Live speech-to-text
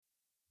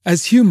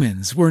As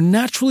humans, we're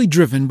naturally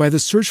driven by the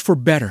search for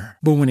better.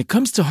 But when it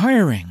comes to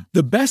hiring,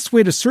 the best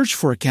way to search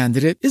for a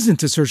candidate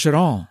isn't to search at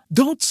all.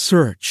 Don't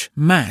search,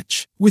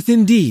 match with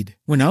Indeed.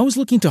 When I was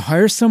looking to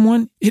hire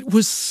someone, it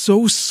was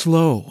so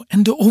slow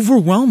and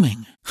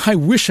overwhelming. I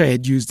wish I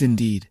had used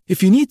Indeed.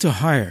 If you need to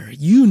hire,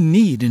 you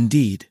need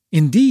Indeed.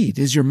 Indeed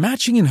is your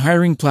matching and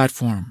hiring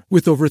platform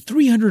with over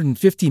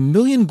 350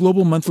 million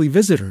global monthly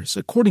visitors,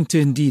 according to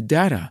Indeed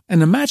data,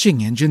 and a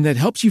matching engine that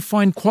helps you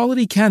find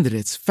quality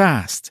candidates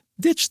fast.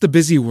 Ditch the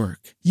busy work.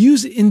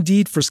 Use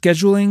Indeed for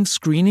scheduling,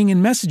 screening,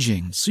 and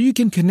messaging so you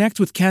can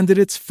connect with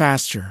candidates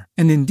faster.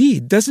 And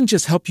Indeed doesn't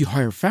just help you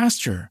hire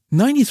faster.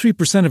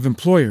 93% of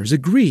employers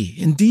agree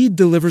Indeed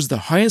delivers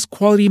the highest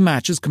quality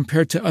matches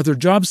compared to other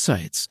job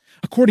sites,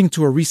 according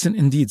to a recent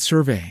Indeed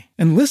survey.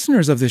 And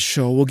listeners of this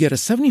show will get a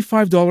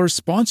 $75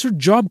 sponsored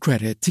job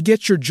credit to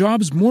get your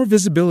jobs more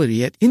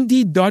visibility at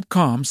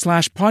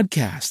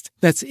Indeed.com/podcast.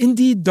 That's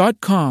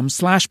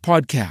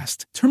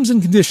Indeed.com/podcast. Terms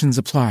and conditions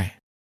apply.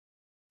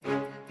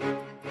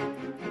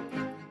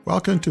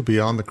 Welcome to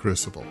Beyond the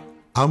Crucible.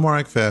 I'm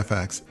Warwick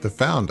Fairfax, the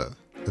founder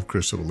of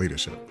Crucible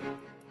Leadership.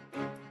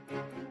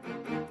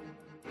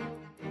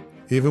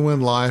 Even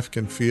when life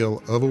can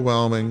feel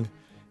overwhelming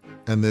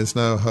and there's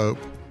no hope,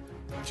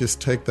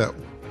 just take that,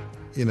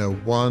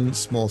 one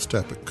small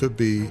step. It could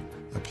be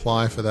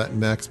apply for that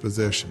next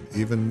position,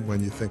 even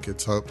when you think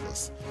it's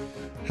hopeless.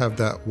 Have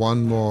that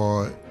one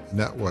more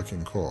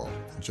networking call.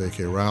 In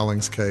J.K.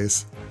 Rowling's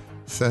case,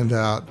 send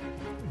out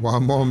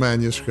one more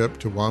manuscript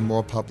to one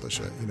more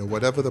publisher.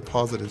 Whatever the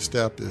positive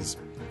step is,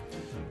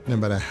 no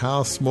matter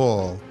how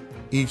small,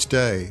 each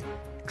day,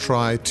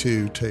 try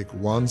to take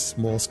one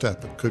small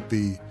step. It could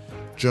be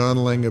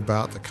journaling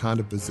about the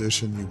kind of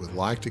position you would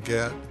like to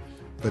get,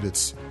 but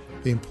it's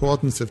the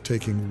importance of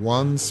taking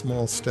one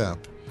small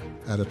step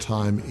at a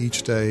time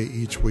each day,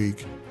 each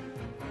week.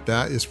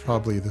 That is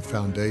probably the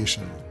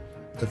foundation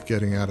of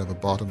getting out of a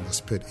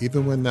bottomless pit.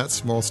 Even when that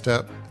small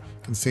step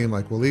can seem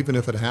like, well, even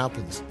if it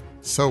happens,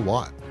 so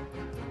what?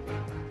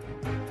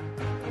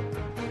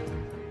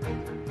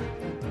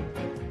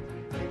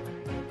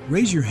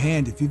 Raise your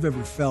hand if you've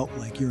ever felt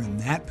like you're in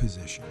that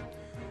position,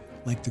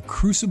 like the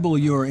crucible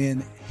you're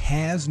in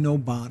has no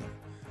bottom,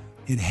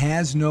 it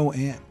has no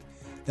end,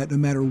 that no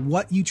matter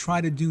what you try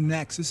to do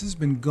next, this has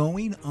been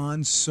going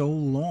on so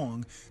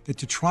long that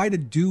to try to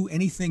do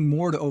anything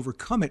more to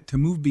overcome it, to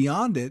move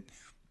beyond it,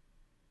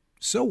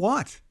 so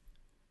what?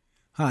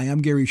 Hi,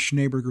 I'm Gary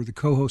Schneeberger, the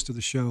co-host of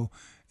the show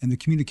and the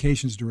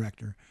communications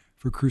director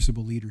for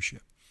Crucible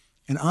Leadership.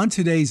 And on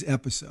today's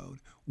episode,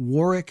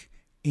 Warwick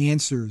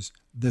answers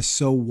the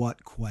so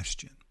what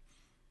question.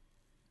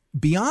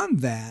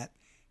 Beyond that,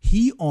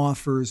 he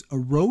offers a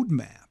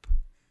roadmap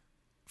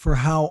for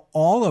how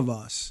all of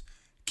us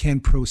can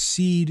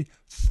proceed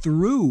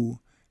through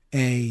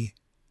a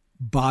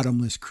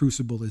bottomless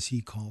crucible, as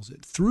he calls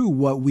it, through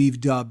what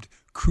we've dubbed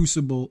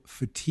crucible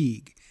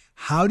fatigue.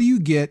 How do you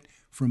get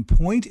from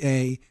point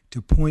A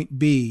to point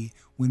B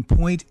when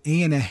point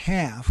A and a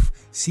half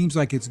seems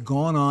like it's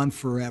gone on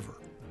forever?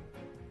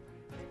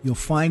 You'll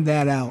find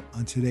that out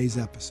on today's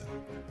episode.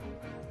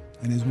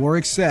 And as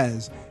Warwick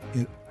says,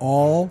 it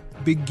all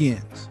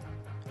begins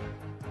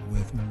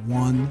with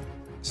one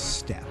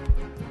step.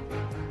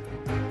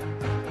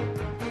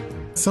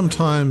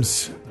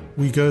 Sometimes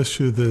we go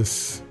through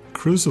this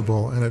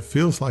crucible and it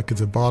feels like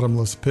it's a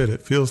bottomless pit.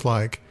 It feels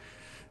like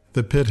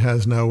the pit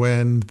has no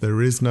end.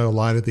 There is no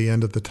light at the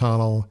end of the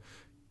tunnel.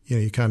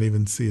 You can't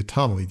even see a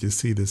tunnel. You just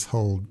see this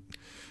whole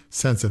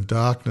sense of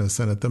darkness.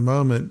 And at the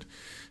moment,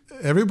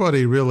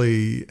 everybody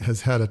really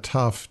has had a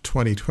tough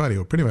 2020,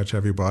 or pretty much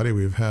everybody.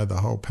 We've had the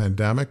whole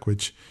pandemic,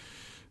 which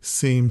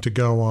seemed to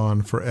go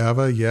on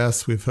forever.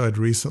 Yes, we've heard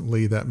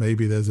recently that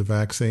maybe there's a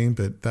vaccine,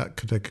 but that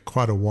could take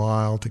quite a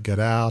while to get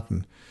out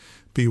and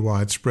be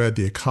widespread.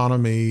 The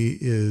economy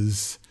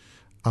is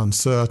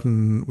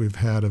uncertain. We've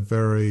had a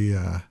very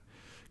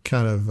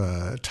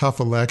tough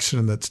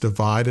election that's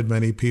divided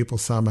many people.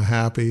 Some are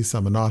happy,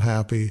 some are not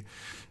happy.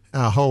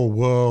 Our whole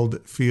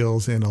world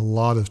feels in a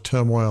lot of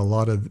turmoil, a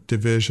lot of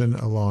division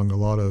along a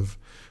lot of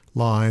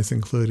lines,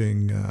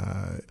 including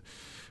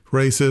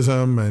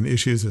racism and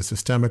issues of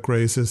systemic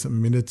racism. I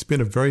mean, it's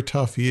been a very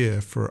tough year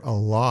for a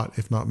lot,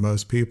 if not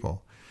most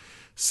people.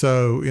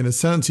 So in a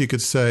sense, you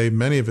could say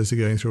many of us are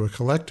going through a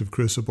collective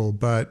crucible,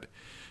 but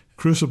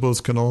crucibles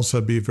can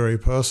also be very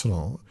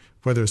personal.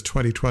 Whether it's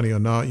 2020 or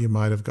not, you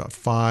might have got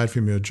fired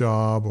from your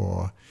job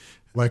or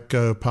let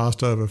go,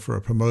 passed over for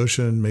a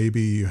promotion.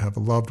 Maybe you have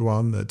a loved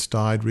one that's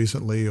died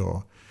recently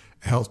or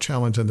a health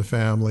challenge in the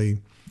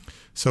family.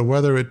 So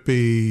whether it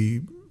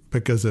be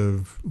because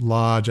of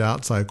large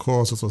outside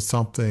causes or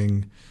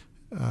something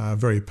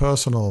very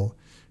personal,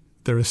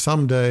 there are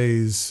some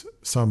days,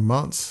 some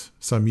months,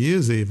 some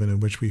years even, in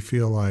which we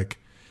feel like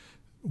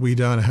we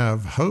don't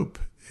have hope.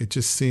 It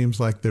just seems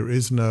like there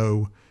is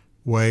no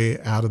way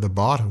out of the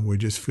bottom. We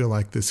just feel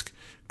like this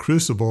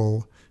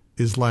crucible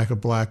is like a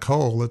black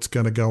hole that's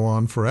going to go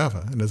on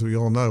forever. And as we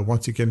all know,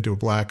 once you get into a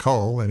black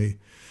hole,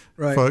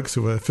 folks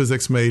who are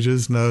physics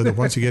majors know that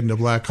once you get into a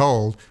black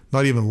hole,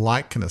 not even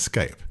light can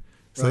escape.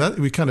 So that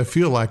we kind of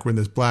feel like we're in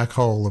this black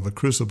hole of a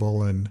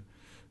crucible, and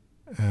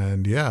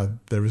yeah,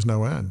 there is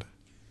no end.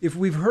 If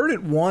we've heard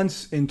it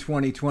once in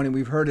 2020,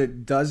 we've heard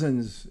it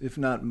dozens, if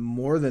not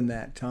more than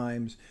that,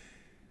 times.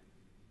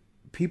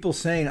 People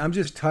saying, I'm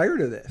just tired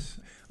of this.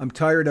 I'm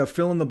tired of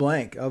fill in the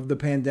blank of the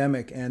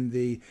pandemic and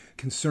the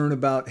concern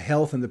about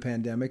health in the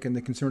pandemic and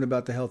the concern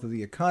about the health of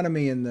the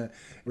economy and the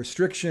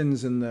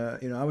restrictions and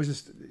I was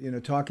just,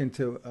 talking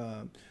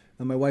to,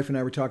 my wife and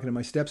I were talking to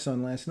my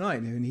stepson last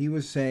night, and he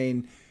was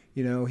saying,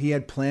 he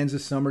had plans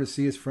this summer to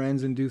see his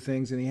friends and do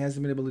things, and he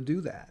hasn't been able to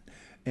do that.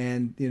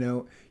 And,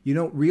 you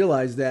don't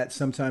realize that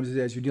sometimes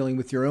as you're dealing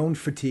with your own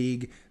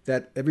fatigue,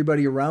 that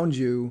everybody around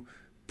you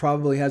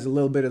probably has a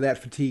little bit of that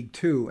fatigue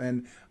too.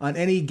 And on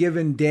any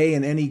given day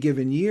in any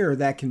given year,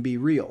 that can be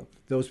real.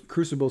 Those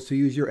crucibles, to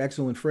use your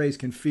excellent phrase,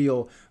 can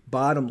feel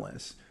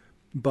bottomless.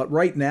 But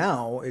right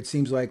now, it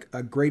seems like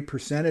a great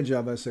percentage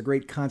of us, a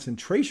great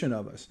concentration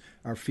of us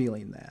are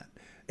feeling that.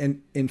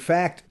 And in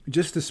fact,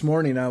 just this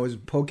morning, I was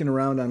poking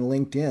around on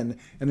LinkedIn,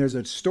 and there's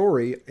a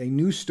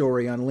new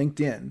story on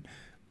LinkedIn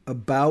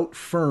about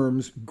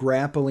firms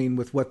grappling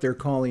with what they're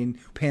calling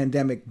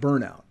pandemic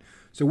burnout.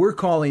 So we're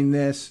calling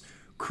this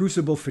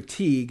crucible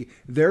fatigue.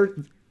 They're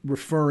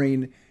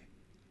referring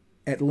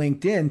at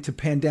LinkedIn to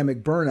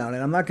pandemic burnout.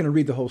 And I'm not going to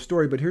read the whole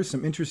story, but here's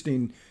some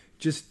interesting,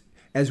 just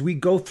as we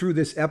go through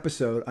this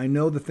episode, I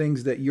know the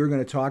things that you're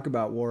going to talk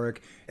about,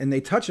 Warwick, and they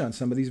touch on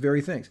some of these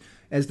very things.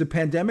 As the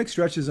pandemic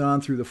stretches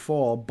on through the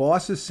fall,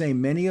 bosses say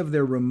many of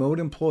their remote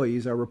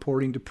employees are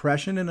reporting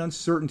depression and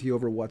uncertainty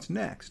over what's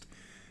next.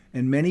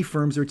 And many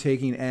firms are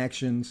taking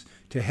actions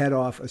to head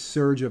off a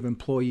surge of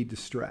employee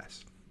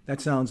distress.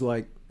 That sounds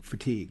like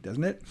fatigue,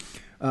 doesn't it?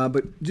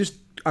 But just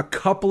a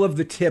couple of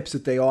the tips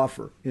that they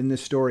offer in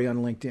this story on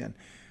LinkedIn.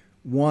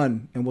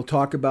 One, and we'll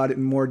talk about it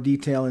in more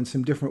detail in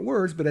some different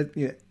words, but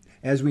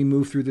as we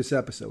move through this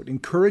episode,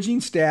 encouraging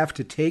staff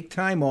to take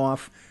time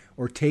off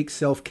or take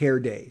self-care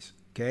days.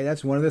 Okay,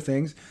 that's one of the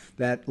things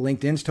that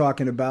LinkedIn's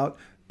talking about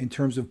in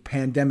terms of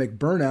pandemic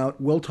burnout.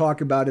 We'll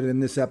talk about it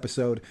in this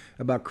episode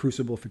about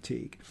crucible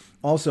fatigue.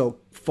 Also,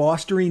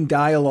 fostering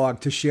dialogue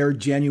to share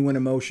genuine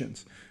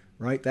emotions.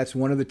 Right? That's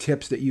one of the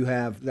tips that you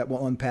have that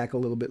we'll unpack a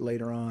little bit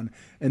later on.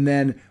 And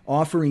then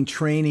offering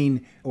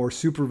training or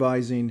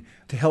supervising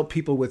to help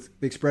people with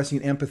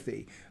expressing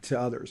empathy to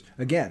others.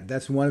 Again,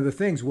 that's one of the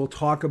things. We'll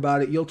talk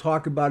about it. You'll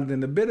talk about it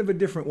in a bit of a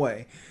different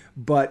way,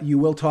 but you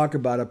will talk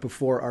about it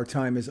before our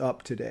time is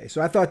up today.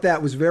 So I thought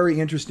that was very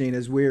interesting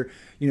as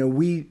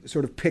we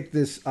sort of picked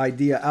this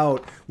idea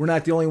out. We're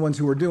not the only ones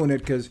who are doing it,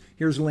 because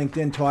here's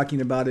LinkedIn talking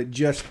about it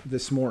just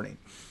this morning.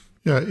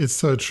 Yeah, it's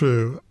so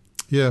true.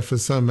 Yeah, for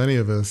so many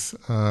of us,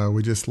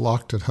 we just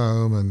locked at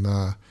home, and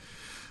I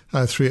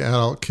have 3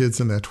 adult kids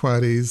in their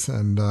 20s,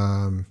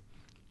 and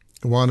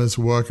one is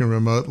working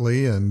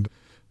remotely and,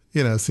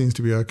 seems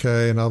to be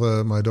okay.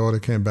 My daughter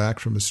came back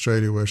from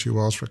Australia, where she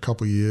was for a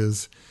couple of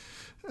years,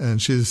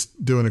 and she's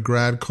doing a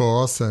grad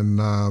course,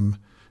 and,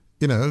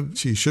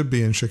 she should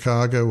be in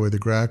Chicago where the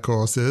grad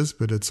course is,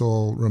 but it's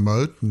all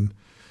remote, and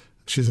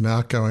she's an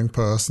outgoing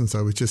person,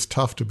 so it's just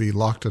tough to be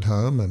locked at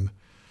home. And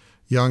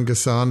younger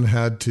son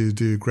had to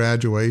do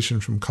graduation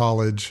from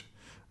college,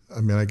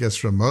 I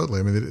guess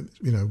remotely.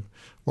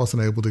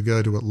 Wasn't able to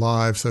go to it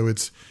live. So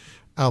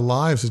our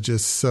lives are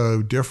just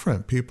so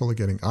different. People are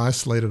getting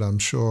isolated, I'm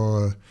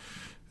sure.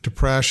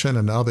 Depression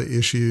and other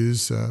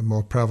issues are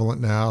more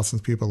prevalent now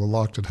since people are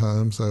locked at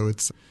home. So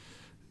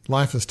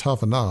life is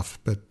tough enough,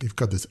 but you've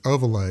got this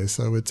overlay.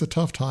 So it's a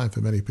tough time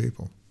for many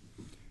people.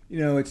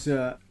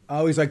 I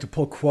always like to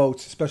pull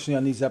quotes, especially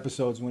on these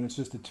episodes when it's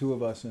just the two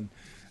of us. And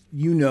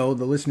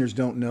the listeners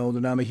don't know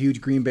that I'm a huge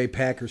Green Bay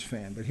Packers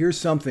fan. But here's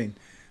something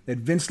that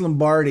Vince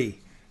Lombardi,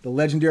 the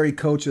legendary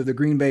coach of the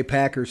Green Bay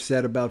Packers,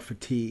 said about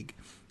fatigue,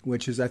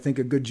 which is, I think,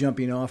 a good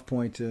jumping off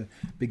point to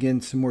begin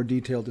some more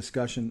detailed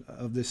discussion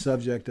of this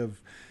subject of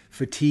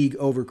fatigue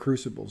over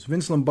crucibles.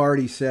 Vince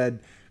Lombardi said,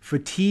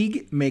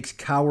 "Fatigue makes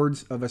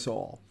cowards of us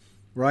all,"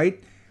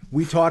 right?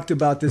 We talked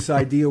about this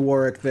idea,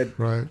 Warwick, that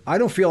right. I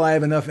don't feel I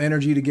have enough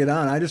energy to get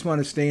on. I just want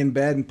to stay in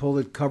bed and pull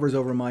the covers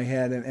over my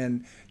head.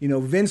 And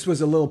Vince was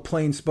a little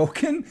plain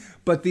spoken,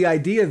 but the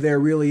idea there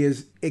really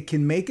is it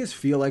can make us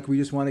feel like we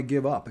just want to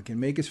give up. It can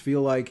make us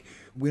feel like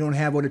we don't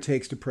have what it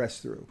takes to press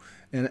through.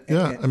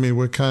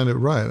 We're kind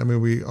of right.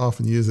 We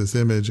often use this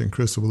image in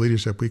Crucible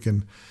Leadership. We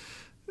can,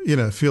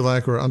 feel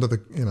like we're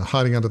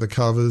hiding under the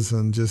covers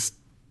and just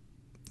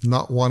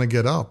not want to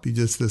get up. You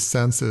just this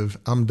sense of,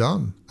 I'm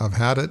done. I've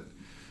had it.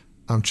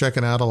 I'm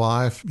checking out of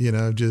life,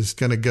 just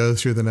going to go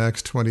through the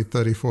next 20,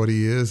 30, 40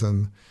 years.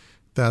 And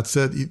that's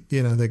it.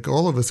 I think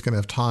all of us can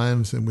have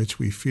times in which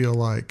we feel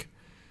like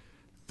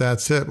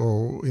that's it.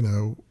 Or,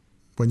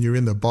 when you're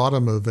in the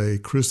bottom of a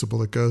crucible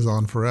that goes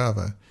on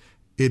forever,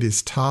 it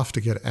is tough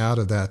to get out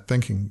of that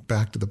thinking,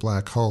 back to the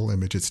black hole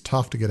image. It's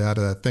tough to get out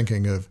of that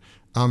thinking of,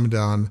 I'm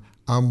done,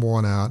 I'm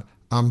worn out,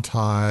 I'm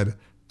tired,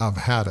 I've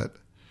had it.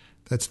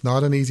 That's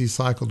not an easy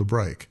cycle to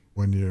break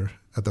when you're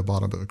at the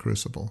bottom of a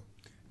crucible.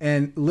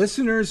 And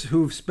listeners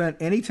who've spent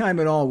any time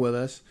at all with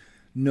us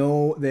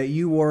know that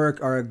you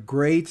are a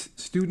great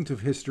student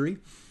of history,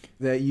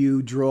 that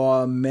you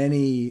draw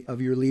many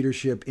of your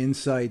leadership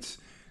insights,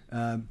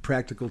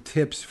 practical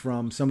tips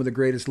from some of the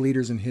greatest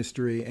leaders in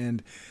history.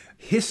 And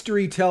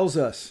history tells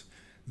us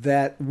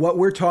that what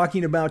we're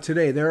talking about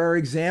today, there are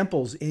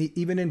examples,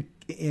 even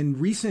in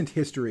recent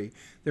history,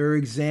 there are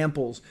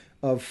examples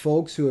of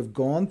folks who have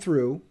gone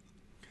through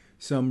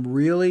some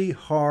really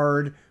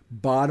hard,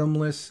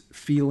 bottomless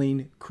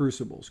feeling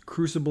crucibles,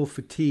 crucible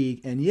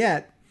fatigue. And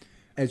yet,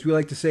 as we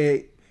like to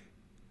say,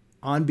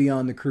 on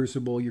beyond the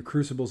crucible, your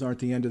crucibles aren't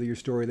the end of your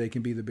story, they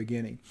can be the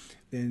beginning.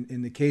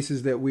 In the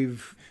cases that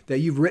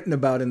you've written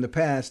about in the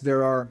past,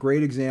 there are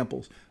great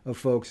examples of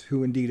folks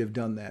who indeed have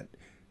done that.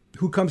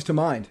 Who comes to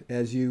mind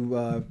as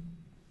you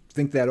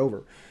think that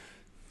over?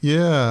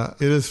 Yeah,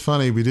 it is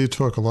funny. We do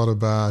talk a lot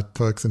about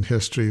folks in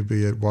history,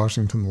 be it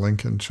Washington,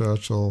 Lincoln,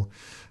 Churchill,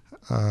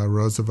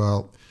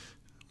 Roosevelt.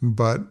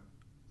 But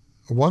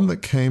one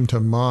that came to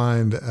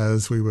mind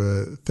as we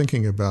were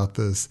thinking about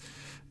this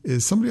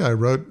is somebody I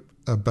wrote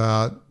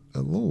about a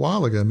little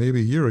while ago,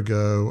 maybe a year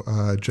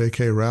ago,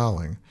 J.K.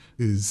 Rowling,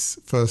 whose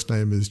first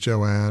name is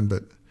Joanne,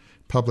 but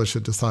publisher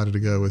decided to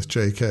go with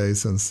J.K.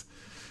 since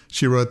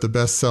she wrote the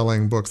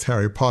best-selling books,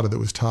 Harry Potter, that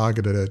was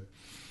targeted at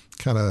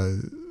kind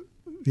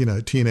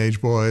of,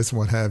 teenage boys and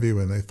what have you,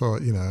 and they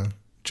thought,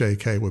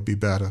 J.K. would be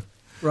better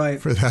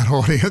for that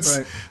audience.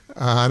 Right.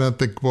 I don't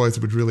think boys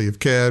would really have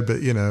cared,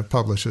 but,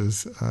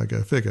 publishers,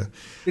 go figure.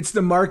 It's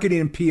the marketing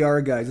and PR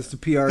guys. It's the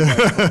PR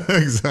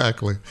guys.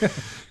 Exactly.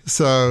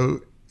 So,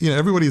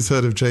 everybody's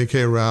heard of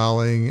J.K.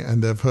 Rowling,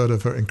 and they've heard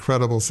of her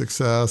incredible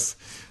success.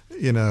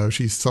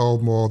 She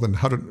sold more than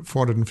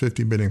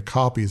 450 million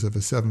copies of a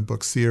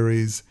 7-book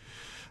series.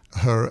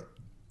 Her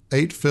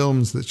 8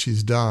 films that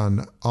she's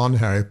done on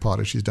Harry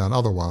Potter, she's done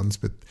other ones,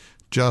 but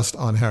just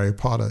on Harry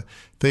Potter,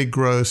 they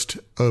grossed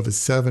over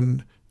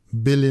 $7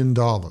 billion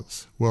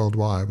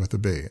worldwide with a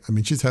B. I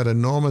mean, she's had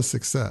enormous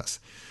success.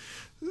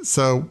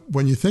 So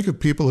when you think of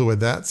people who are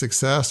that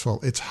successful,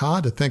 it's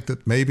hard to think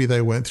that maybe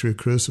they went through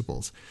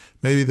crucibles.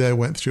 Maybe they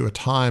went through a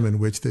time in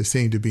which there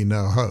seemed to be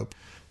no hope.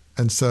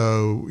 And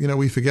so,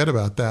 we forget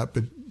about that.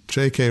 But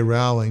J.K.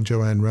 Rowling,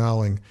 Joanne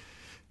Rowling,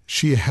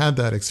 she had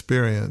that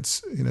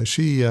experience.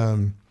 She,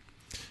 around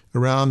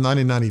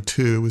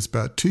 1992, it was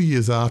about 2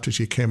 years after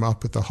she came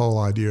up with the whole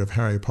idea of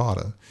Harry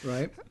Potter.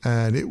 Right.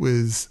 And it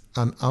was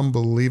an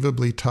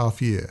unbelievably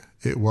tough year.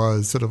 It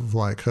was sort of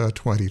like her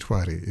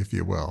 2020, if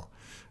you will,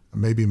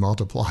 maybe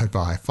multiplied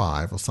by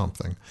 5 or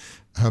something.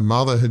 Her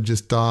mother had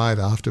just died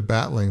after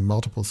battling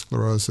multiple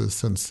sclerosis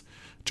since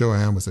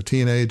Joanne was a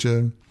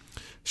teenager.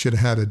 She'd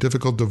had a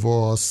difficult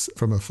divorce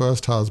from her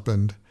first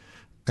husband,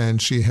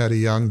 and she had a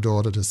young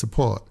daughter to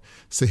support.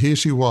 So here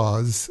she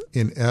was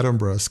in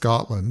Edinburgh,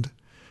 Scotland,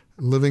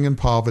 living in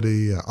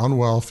poverty, on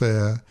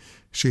welfare.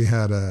 She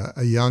had a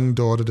young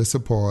daughter to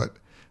support.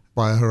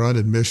 By her own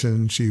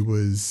admission, she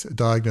was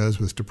diagnosed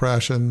with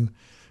depression,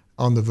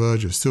 on the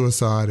verge of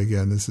suicide.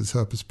 Again, this is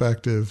her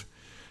perspective.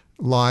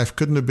 Life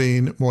couldn't have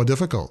been more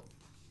difficult.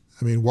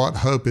 I mean, what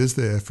hope is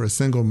there for a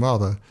single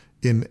mother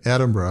in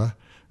Edinburgh,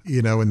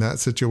 in that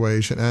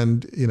situation?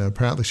 And,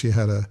 apparently she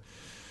had a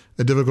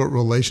difficult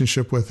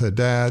relationship with her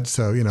dad.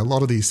 So, a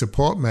lot of these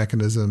support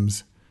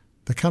mechanisms,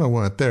 they kind of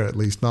weren't there, at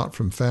least not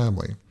from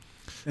family.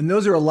 And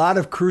those are a lot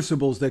of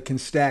crucibles that can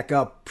stack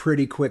up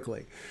pretty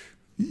quickly.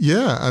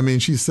 Yeah, I mean,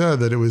 she said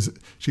that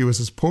she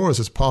was as poor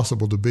as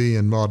possible to be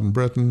in modern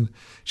Britain.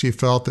 She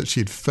felt that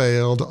she'd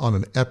failed on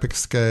an epic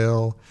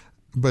scale.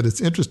 But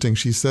it's interesting,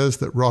 she says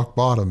that rock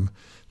bottom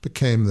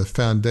became the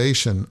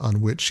foundation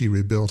on which she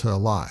rebuilt her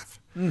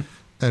life. Mm.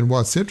 And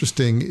what's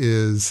interesting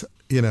is,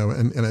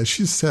 and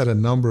she's said a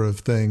number of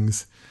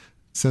things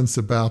since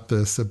about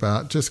this,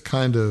 about just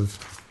kind of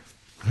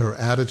her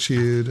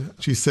attitude.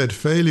 She said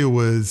failure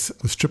was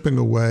stripping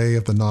away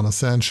of the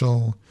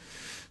non-essential.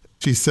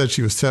 She said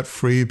she was set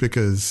free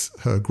because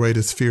her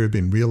greatest fear had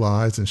been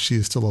realized and she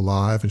is still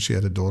alive and she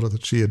had a daughter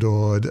that she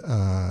adored.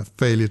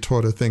 Failure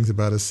taught her things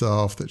about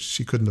herself that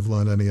she couldn't have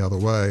learned any other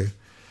way.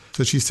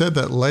 So she said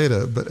that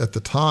later, but at the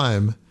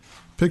time,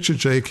 picture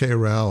J.K.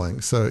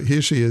 Rowling. So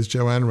here she is,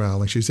 Joanne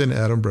Rowling. She's in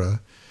Edinburgh.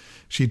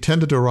 She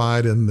tended to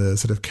ride in the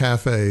sort of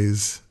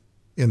cafes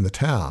in the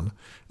town.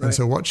 Right. And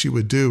so what she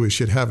would do is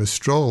she'd have a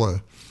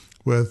stroller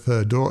with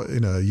her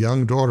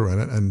young daughter in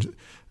it, and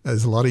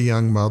as a lot of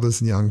young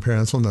mothers and young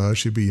parents will know,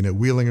 she'd be,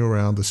 wheeling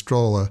around the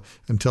stroller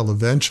until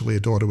eventually a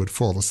daughter would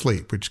fall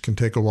asleep, which can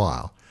take a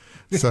while.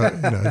 So,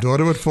 a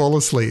daughter would fall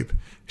asleep.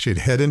 She'd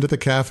head into the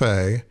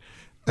cafe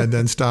and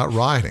then start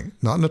writing,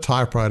 not in a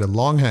typewriter,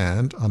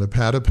 longhand on a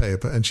pad of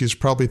paper. And she's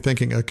probably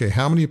thinking, okay,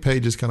 how many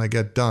pages can I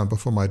get done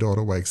before my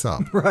daughter wakes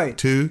up? Right.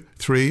 2,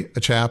 3, a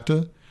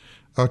chapter.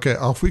 Okay,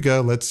 off we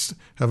go. Let's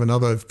have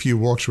another few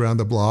walks around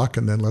the block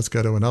and then let's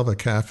go to another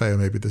cafe or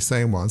maybe the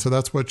same one. So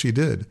that's what she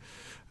did,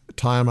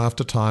 time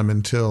after time,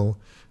 until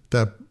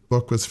that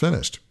book was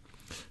finished.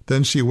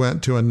 Then she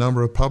went to a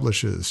number of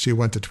publishers. She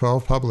went to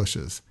 12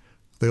 publishers.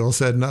 They all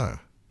said no.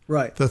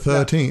 Right. The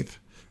 13th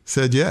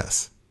said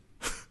yes.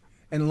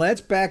 And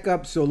let's back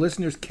up so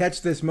listeners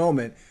catch this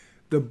moment.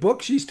 The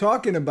book she's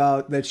talking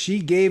about that she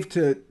gave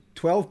to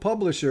 12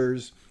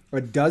 publishers,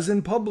 a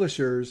dozen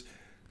publishers,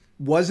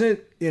 wasn't,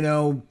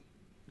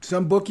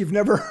 some book you've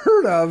never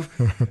heard of.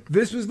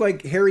 This was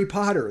like Harry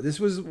Potter. This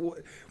was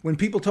when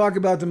people talk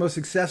about the most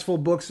successful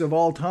books of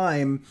all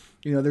time,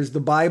 there's the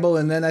Bible.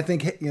 And then I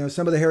think,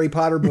 some of the Harry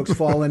Potter books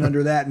fall in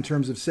under that in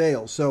terms of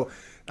sales. So,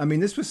 I mean,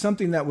 this was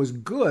something that was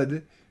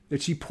good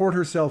that she poured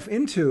herself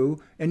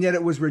into, and yet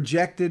it was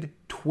rejected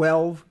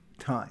 12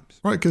 times.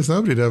 Right, because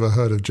nobody had ever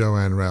heard of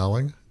Joanne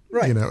Rowling,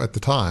 right, at the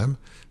time.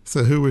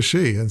 So who was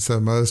she? And so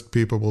most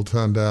people will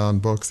turn down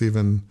books,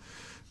 even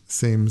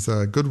seems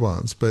good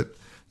ones. But,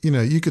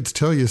 you could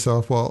tell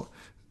yourself, well,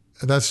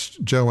 that's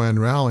Joanne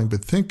Rowling.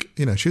 But think,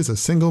 she's a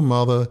single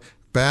mother,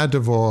 bad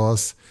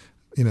divorce,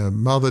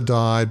 mother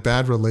died,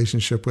 bad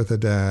relationship with her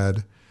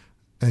dad.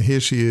 And here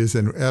she is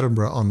in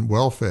Edinburgh on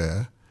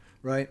welfare.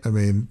 Right. I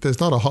mean, there's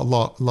not a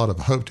lot of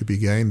hope to be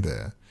gained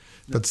there.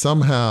 No. But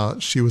somehow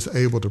she was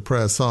able to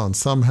press on.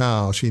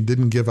 Somehow she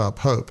didn't give up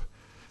hope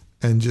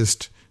and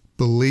just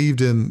believed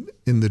in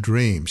the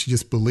dream. She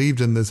just believed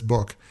in this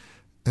book,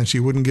 and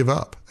she wouldn't give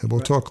up. And we'll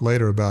talk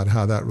later about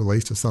how that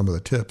relates to some of the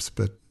tips,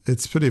 but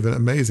it's pretty of an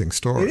amazing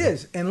story. It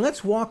is. And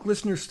let's walk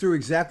listeners through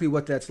exactly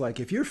what that's like.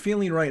 If you're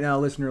feeling right now,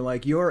 listener,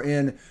 like you're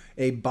in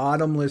a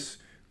bottomless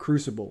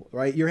crucible,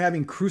 right? You're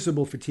having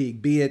crucible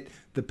fatigue, be it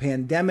the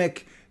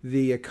pandemic,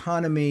 the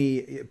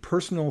economy,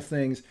 personal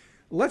things.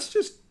 Let's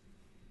just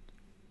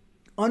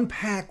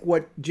unpack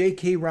what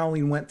J.K.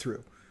 Rowling went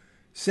through.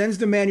 Sends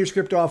the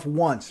manuscript off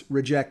once,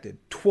 rejected.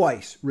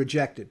 Twice,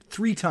 rejected.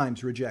 3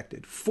 times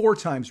rejected. 4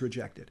 times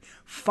rejected.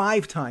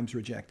 5 times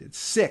rejected.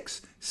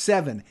 6,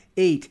 7,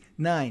 8,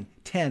 9,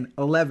 10,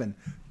 11.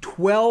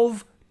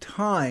 12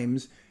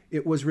 times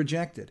it was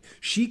rejected.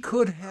 She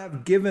could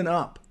have given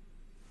up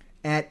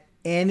at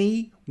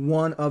any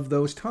one of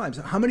those times.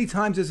 How many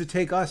times does it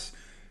take us,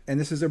 and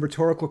this is a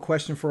rhetorical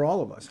question for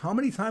all of us, how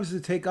many times does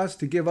it take us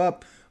to give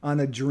up on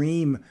a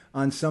dream,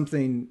 on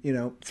something,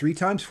 3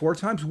 times, 4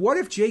 times? What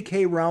if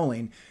J.K.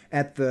 Rowling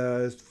at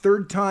the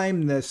 3rd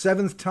time, the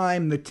 7th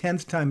time, the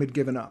 10th time had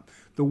given up?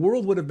 The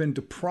world would have been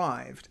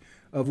deprived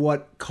of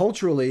what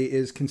culturally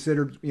is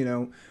considered,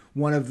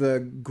 one of the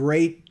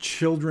great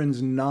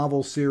children's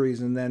novel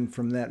series, and then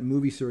from that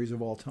movie series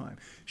of all time.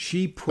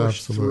 She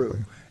pushed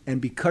through.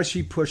 And because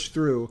she pushed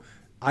through,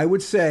 I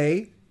would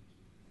say,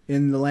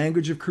 in the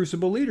language of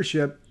Crucible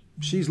leadership,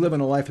 she's living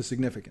a life of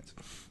significance.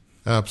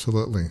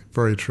 Absolutely.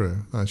 Very true.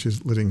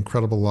 She's living an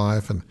incredible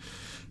life and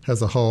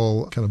has a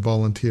whole kind of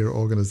volunteer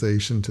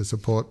organization to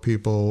support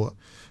people,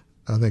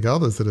 I think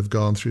others that have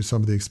gone through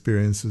some of the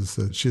experiences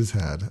that she's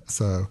had.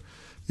 So,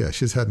 yeah,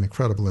 she's had an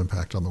incredible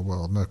impact on the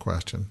world, no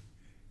question.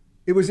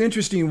 It was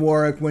interesting,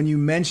 Warwick, when you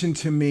mentioned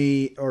to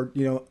me, or,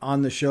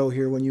 on the show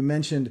here, when you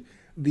mentioned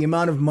the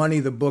amount of money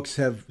the books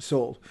have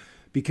sold,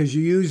 because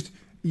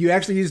you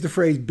actually used the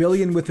phrase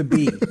billion with a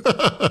B.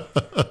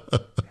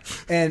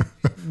 And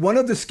one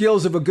of the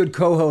skills of a good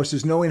co-host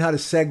is knowing how to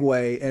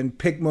segue and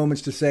pick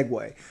moments to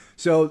segue.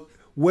 So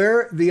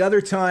where the other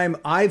time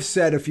I've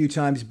said a few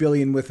times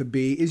billion with a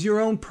B is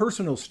your own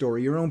personal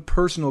story, your own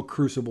personal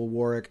crucible,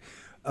 Warwick,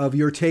 of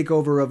your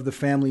takeover of the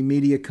family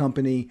media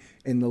company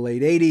in the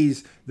late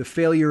 80s, the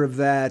failure of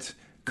that,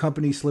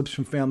 company slips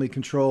from family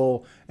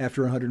control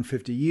after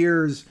 150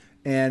 years,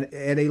 and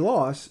at a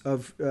loss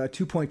of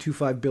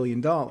 $2.25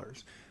 billion.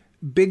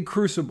 Big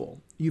crucible.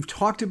 You've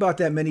talked about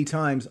that many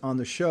times on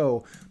the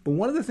show, but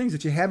one of the things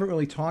that you haven't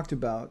really talked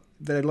about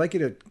that I'd like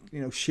you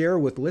to share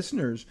with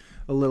listeners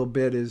a little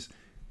bit is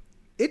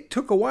it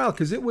took a while,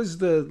 because it was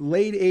the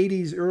late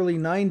 80s, early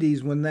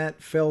 90s when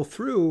that fell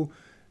through,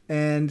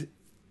 and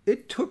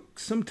it took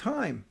some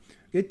time.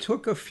 It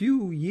took a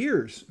few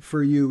years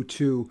for you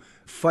to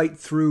fight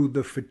through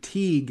the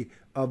fatigue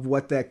of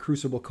what that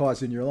crucible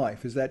caused in your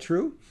life. Is that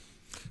true?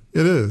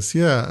 It is,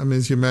 yeah. I mean,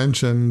 as you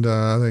mentioned,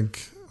 I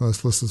think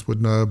most listeners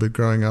would know, but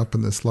growing up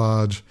in this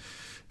large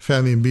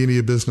family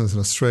media business in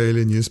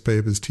Australia,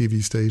 newspapers,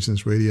 TV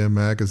stations, radio,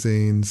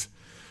 magazines,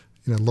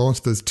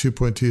 launched this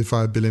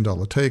 $2.25 billion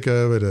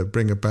takeover to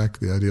bring it back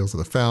to the ideals of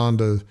the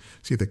founder,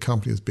 see the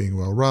company as being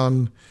well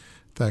run.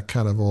 That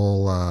kind of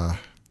all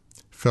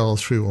fell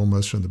through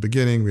almost from the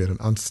beginning. We had an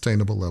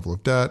unsustainable level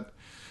of debt.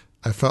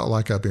 I felt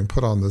like I'd been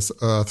put on this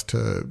earth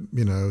to,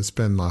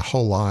 spend my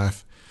whole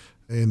life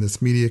in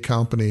this media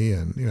company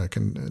and,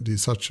 can do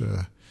such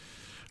a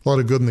lot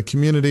of good in the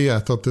community. I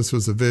thought this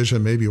was a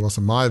vision. Maybe it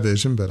wasn't my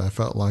vision, but I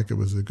felt like it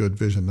was a good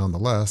vision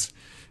nonetheless.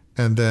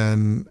 And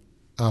then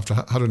after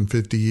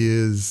 150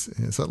 years,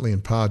 certainly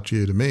in part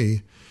due to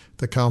me,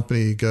 the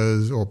company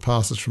goes or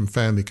passes from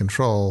family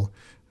control,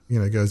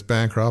 goes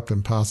bankrupt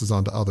and passes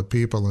on to other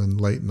people in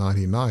late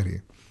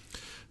 1990.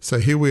 So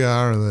here we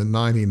are in the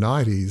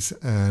 1990s,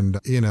 and,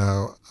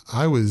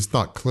 I was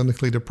not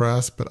clinically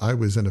depressed, but I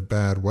was in a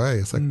bad way.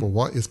 It's like, well,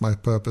 what is my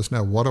purpose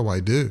now? What do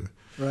I do?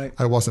 Right.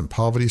 I wasn't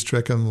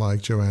poverty-stricken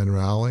like Joanne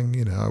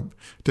Rowling. I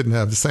didn't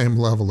have the same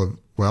level of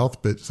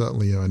wealth, but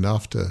certainly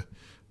enough to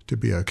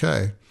be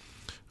okay.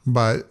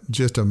 But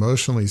just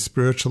emotionally,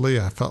 spiritually,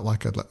 I felt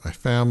like I'd let my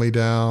family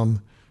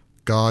down.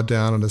 guard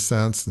down in a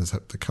sense. And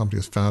the company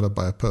was founded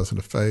by a person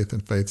of faith,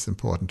 and faith's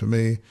important to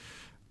me.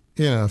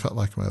 I felt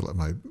like I let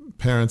my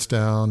parents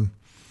down.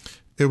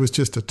 It was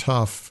just a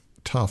tough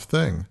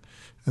thing.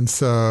 And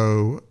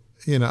so,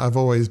 I've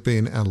always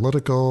been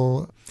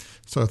analytical.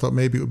 So I thought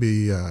maybe it would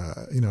be,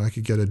 I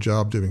could get a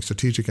job doing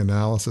strategic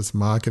analysis,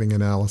 marketing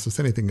analysis,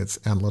 anything that's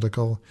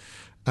analytical.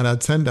 And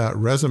I'd send out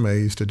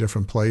resumes to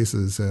different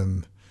places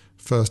in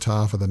first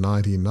half of the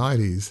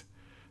 1990s.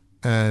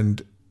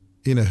 And,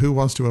 who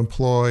wants to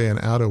employ an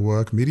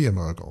out-of-work media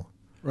mogul?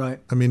 Right.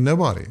 I mean,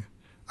 nobody.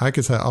 I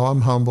could say, oh,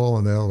 I'm humble.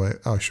 And they'll say,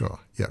 oh, sure.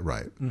 Yeah,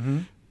 right.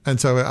 Mm-hmm. And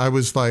so I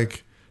was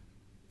like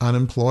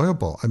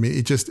unemployable. I mean,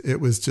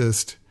 it was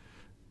just,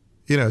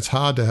 it's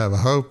hard to have a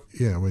hope,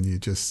 when you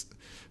just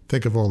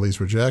think of all these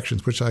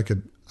rejections, which I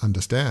could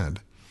understand.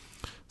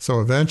 So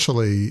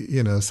eventually,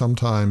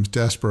 sometimes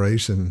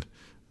desperation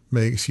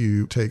makes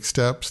you take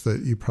steps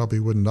that you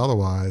probably wouldn't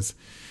otherwise.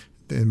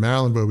 In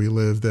Maryland, where we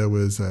live, there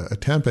was a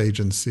temp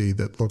agency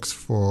that looks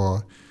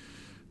for,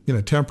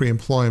 temporary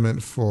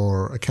employment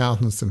for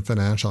accountants and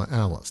financial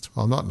analysts.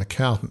 Well, I'm not an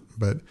accountant,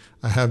 but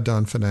I have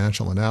done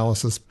financial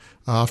analysis.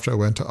 After I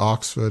went to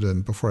Oxford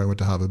and before I went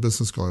to Harvard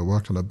Business School, I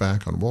worked on a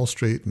bank on Wall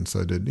Street, and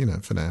so I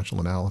did, financial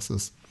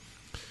analysis.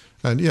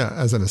 And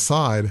as an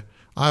aside,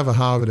 I have a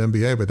Harvard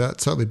MBA, but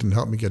that certainly didn't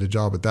help me get a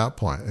job at that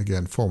point.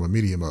 Again, former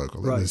media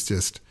mogul. Right. It was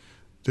just,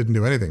 didn't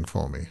do anything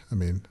for me. I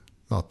mean,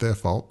 not their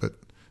fault, but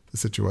the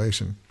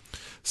situation.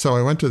 So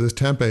I went to this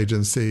temp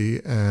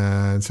agency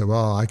and said,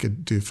 well, I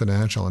could do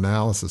financial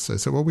analysis. So I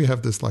said, well, we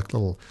have this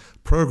little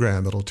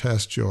program that'll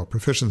test your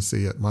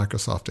proficiency at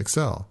Microsoft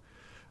Excel.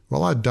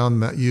 Well, I'd done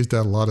that, used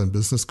that a lot in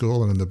business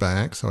school and in the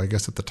bank. So I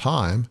guess at the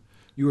time,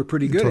 you were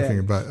pretty good at it. Talking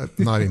about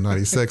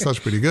 1996, I was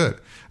pretty good. I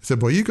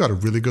said, well, you got a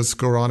really good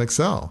score on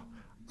Excel.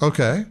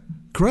 Okay,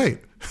 great.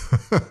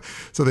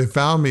 So they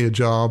found me a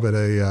job at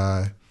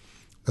a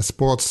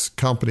sports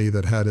company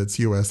that had its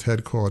U.S.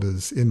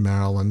 headquarters in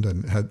Maryland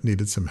and had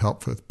needed some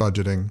help with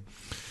budgeting.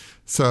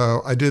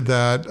 So I did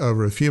that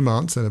over a few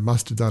months, and it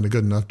must have done a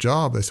good enough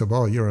job. They said,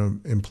 well, you're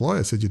an employee.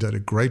 I said, you did a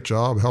great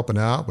job helping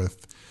out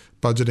with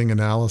budgeting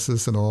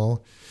analysis and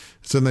all.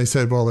 So then they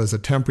said, well, there's a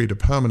temporary to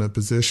permanent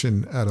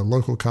position at a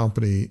local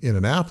company in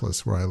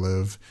Annapolis, where I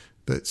live,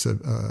 that's a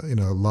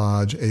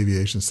large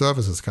aviation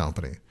services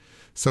company.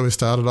 So we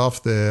started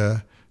off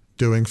there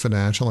doing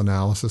financial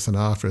analysis, and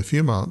after a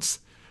few months,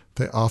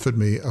 they offered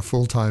me a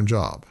full-time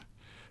job.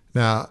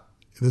 Now,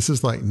 this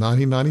is like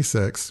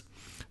 1996,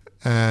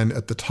 and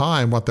at the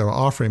time, what they were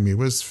offering me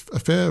was a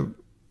fair,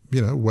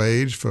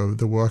 wage for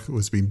the work that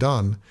was being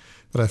done,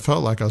 but I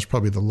felt like I was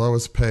probably the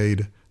lowest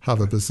paid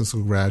Harvard Business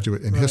School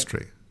graduate in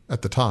history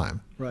at the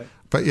time. Right.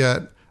 But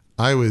yet,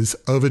 I was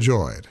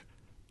overjoyed.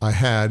 I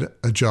had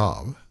a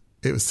job.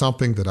 It was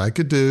something that I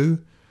could do.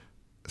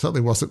 It certainly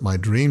wasn't my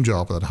dream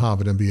job at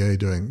Harvard MBA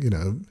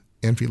doing,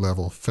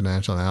 entry-level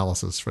financial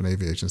analysis for an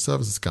aviation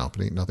services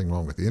company. Nothing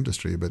wrong with the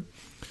industry, but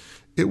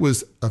it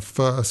was a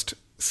first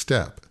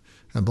step.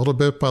 And little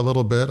bit by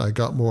little bit, I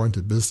got more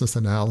into business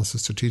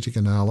analysis, strategic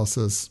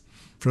analysis.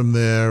 From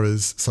there,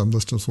 as some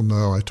listeners will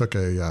know, I took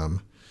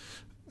an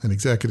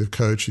executive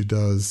coach who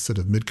does sort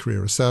of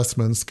mid-career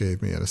assessments,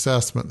 gave me an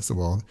assessment. I said,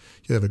 well,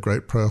 you have a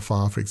great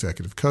profile for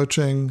executive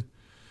coaching.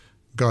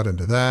 Got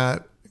into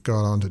that,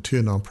 got onto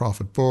 2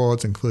 nonprofit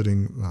boards,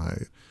 including my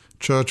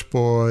church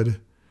board.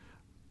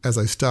 As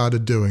I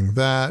started doing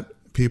that,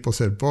 people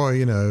said, boy,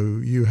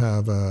 you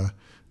have a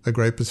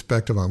great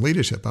perspective on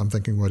leadership. I'm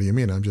thinking, what do you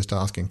mean? I'm just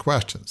asking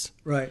questions.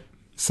 Right.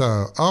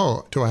 So,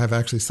 do I have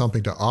actually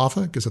something to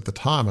offer? Because at the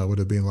time I would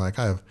have been like,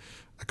 I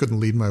couldn't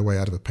lead my way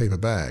out of a paper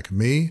bag.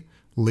 Me,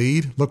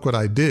 lead, look what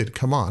I did.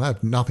 Come on, I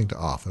have nothing to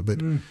offer.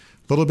 But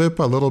little bit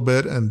by little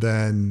bit, and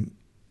then,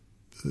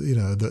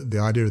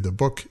 the idea of the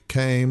book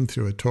came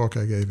through a talk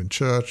I gave in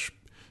church.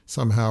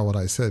 Somehow what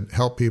I said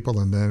helped people,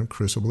 and then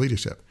Crucible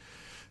Leadership.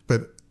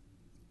 But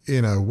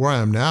where I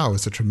am now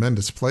is a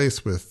tremendous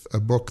place with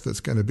a book that's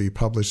going to be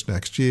published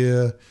next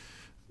year,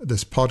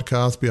 this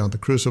podcast, Beyond the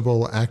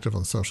Crucible, active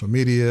on social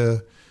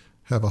media,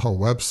 have a whole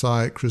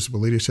website,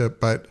 Crucible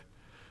Leadership. But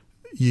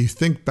you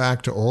think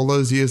back to all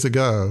those years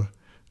ago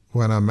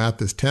when I'm at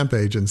this temp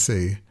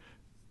agency,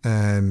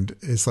 and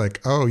it's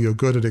like, oh, you're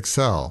good at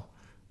Excel.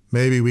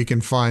 Maybe we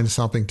can find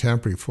something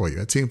temporary for you.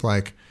 It seemed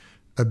like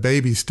a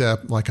baby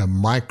step, like a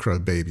micro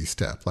baby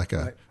step, like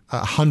a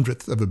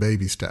hundredth of a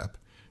baby step.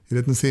 It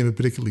didn't seem a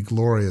particularly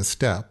glorious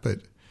step, but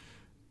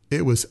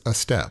it was a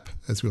step,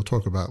 as we'll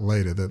talk about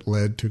later, that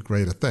led to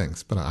greater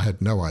things. But I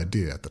had no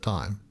idea at the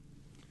time.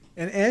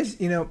 And as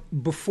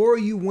before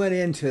you went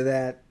into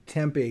that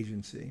temp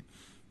agency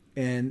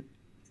and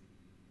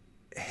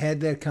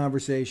had that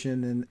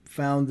conversation and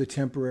found the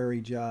temporary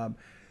job,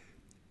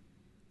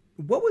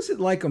 what was it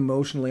like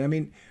emotionally? I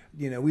mean,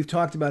 we've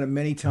talked about it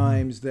many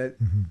times that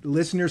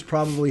listeners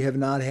probably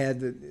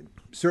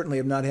certainly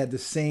have not had the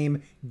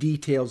same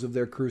details of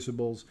their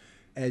crucibles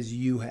as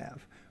you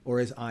have or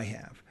as I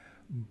have.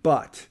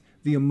 But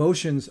the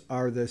emotions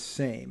are the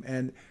same.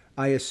 And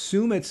I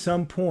assume at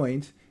some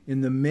point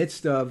in the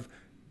midst of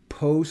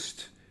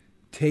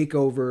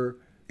post-takeover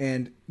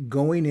And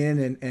going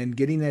in and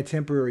getting that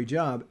temporary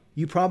job,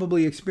 you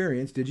probably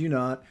experienced, did you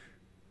not,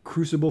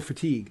 crucible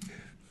fatigue?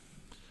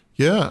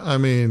 Yeah, I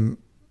mean,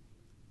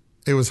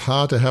 it was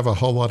hard to have a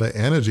whole lot of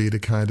energy to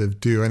kind of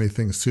do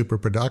anything super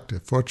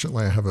productive.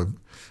 Fortunately, I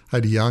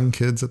had young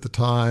kids at the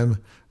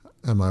time,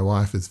 and my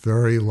wife is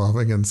very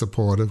loving and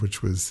supportive,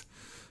 which was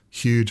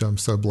huge. I'm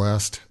so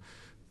blessed.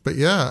 But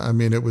yeah, I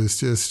mean, it was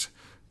just,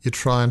 you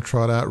try and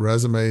trot out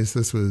resumes.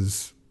 This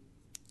was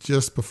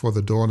just before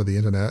the dawn of the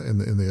internet in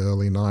the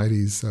early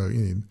 90s. So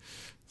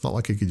it's not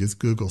like you could just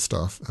Google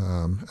stuff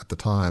at the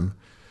time.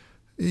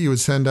 You would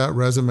send out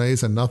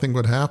resumes and nothing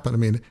would happen. I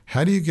mean,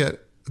 how do you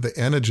get the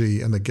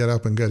energy and the get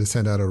up and go to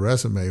send out a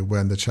resume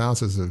when the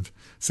chances of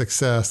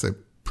success are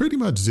pretty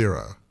much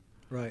zero?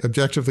 Right.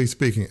 Objectively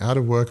speaking, out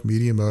of work,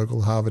 media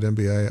mogul, Harvard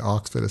MBA,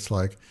 Oxford, it's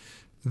like,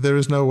 there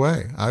is no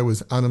way. I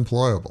was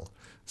unemployable.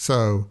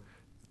 So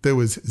there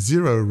was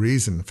zero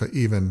reason for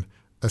even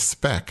a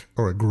speck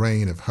or a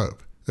grain of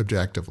hope,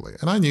 objectively.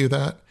 And I knew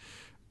that.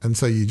 And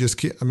so you just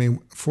keep, I mean,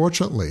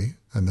 fortunately,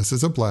 and this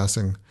is a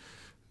blessing,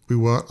 we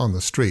weren't on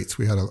the streets.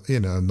 We had,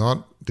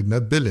 didn't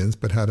have billions,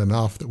 but had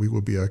enough that we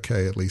would be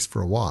okay, at least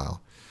for a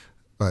while.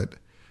 But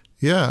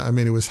yeah, I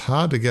mean, it was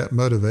hard to get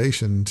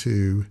motivation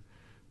to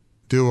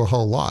do a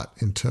whole lot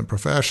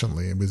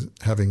professionally. It was,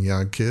 having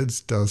young kids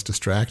does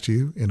distract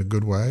you in a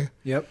good way.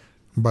 Yep.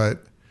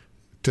 But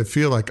to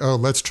feel like, oh,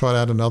 let's try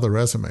out another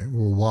resume.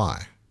 Well,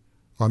 why?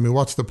 I mean,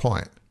 what's the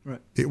point?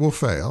 Right. It will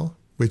fail,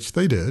 which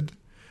they did.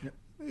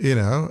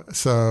 Yep.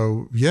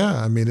 So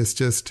yeah, I mean, it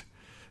just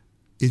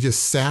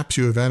saps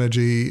you of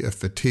energy, of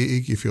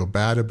fatigue. You feel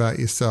bad about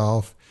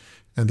yourself.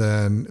 And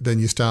then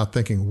you start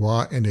thinking,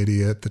 what an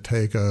idiot, the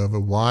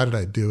takeover. Why did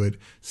I do it?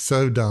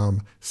 So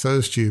dumb,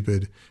 so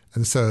stupid.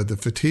 And so the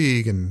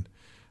fatigue, and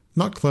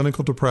not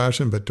clinical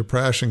depression, but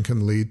depression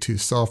can lead to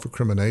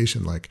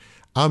self-recrimination. Like,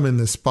 I'm in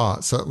this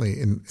spot, certainly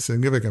in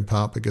significant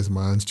part because of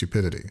my own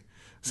stupidity.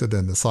 So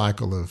then the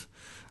cycle of,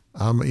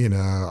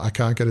 I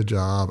can't get a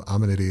job.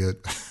 I'm an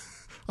idiot.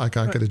 I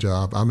can't get a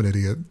job. I'm an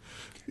idiot.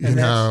 You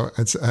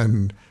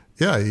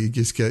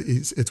just get,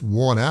 it's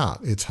worn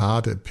out. It's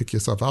hard to pick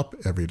yourself up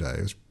every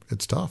day.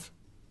 It's tough.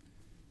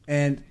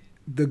 And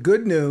the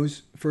good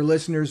news for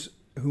listeners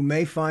who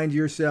may find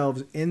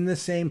yourselves in the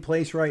same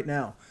place right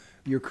now,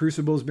 your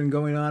crucible has been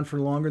going on for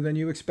longer than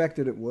you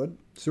expected it would,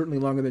 certainly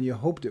longer than you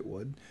hoped it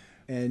would.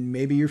 And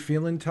maybe you're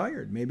feeling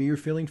tired. Maybe you're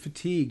feeling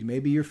fatigued.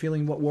 Maybe you're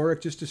feeling what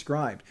Warwick just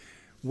described.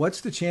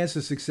 What's the chance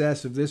of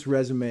success of this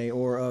resume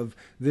or of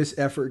this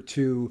effort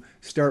to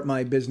start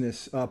my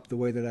business up the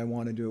way that I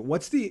want to do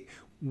it?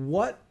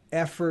 What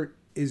effort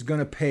is going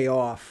to pay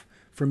off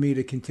for me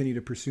to continue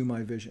to pursue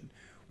my vision?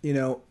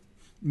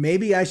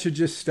 Maybe I should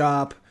just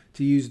stop,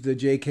 to use the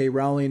J.K.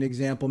 Rowling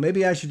example.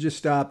 Maybe I should just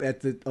stop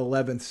at the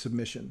 11th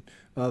submission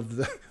of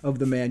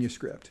the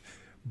manuscript.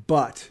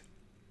 But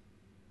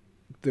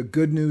the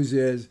good news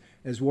is,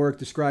 as Warwick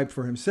described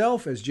for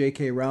himself, as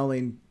J.K.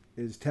 Rowling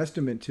is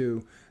testament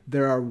to,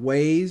 there are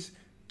ways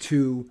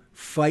to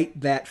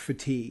fight that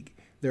fatigue.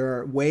 There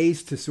are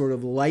ways to sort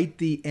of light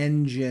the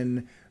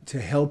engine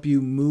to help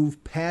you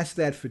move past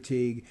that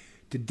fatigue,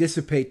 to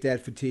dissipate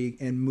that fatigue,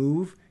 and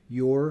move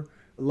your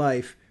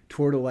life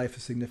toward a life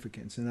of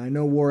significance. And I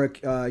know,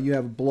 Warwick, you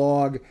have a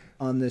blog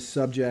on this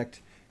subject,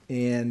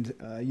 and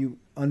you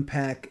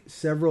unpack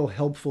several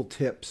helpful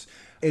tips.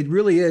 It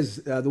really is,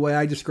 the way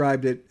I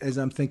described it as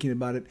I'm thinking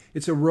about it,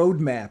 it's a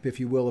roadmap,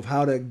 if you will, of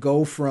how to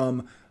go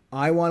from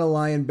I want to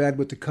lie in bed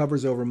with the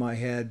covers over my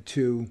head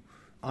to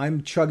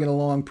I'm chugging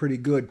along pretty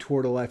good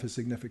toward a life of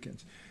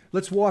significance.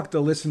 Let's walk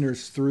the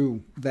listeners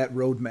through that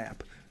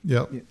roadmap.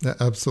 Yeah,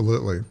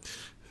 absolutely.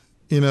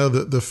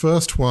 The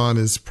first one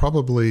is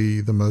probably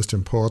the most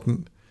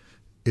important.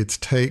 It's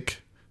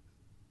take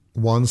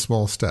one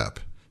small step.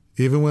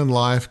 Even when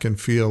life can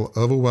feel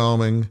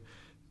overwhelming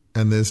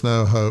and there's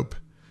no hope,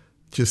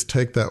 just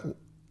take that,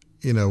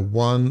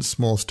 one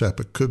small step.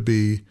 It could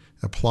be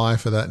apply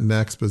for that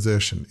next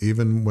position,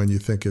 even when you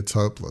think it's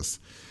hopeless.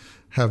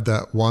 Have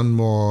that one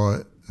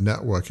more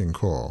networking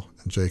call.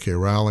 In J.K.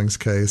 Rowling's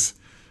case,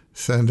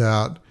 send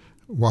out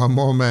one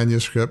more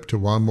manuscript to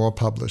one more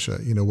publisher.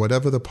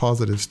 Whatever the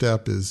positive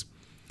step is,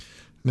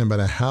 no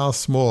matter how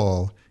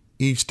small,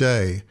 each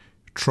day,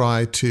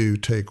 try to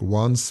take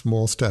one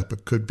small step.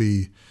 It could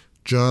be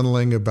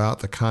journaling about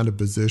the kind of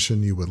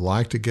position you would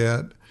like to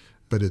get,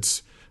 but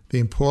it's the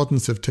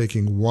importance of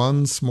taking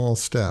one small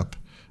step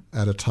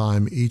at a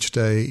time, each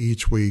day,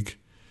 each week.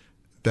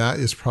 That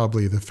is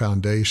probably the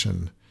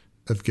foundation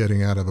of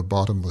getting out of a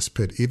bottomless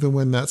pit. Even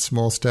when that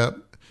small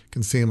step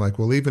can seem like,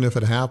 well, even if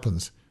it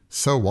happens,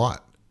 so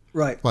what?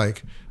 Right.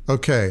 Like,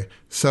 okay,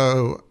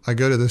 so I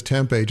go to this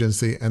temp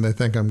agency and they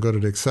think I'm good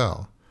at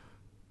Excel.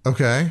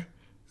 Okay,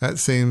 that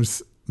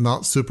seems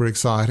not super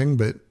exciting,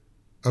 but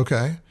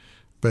okay.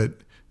 But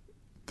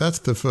that's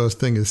the first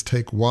thing, is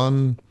take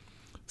one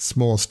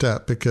small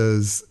step,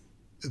 because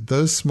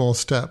those small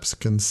steps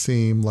can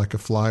seem like a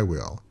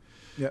flywheel.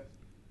 Yep.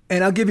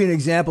 And I'll give you an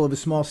example of a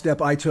small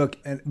step I took,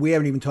 and we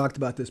haven't even talked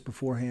about this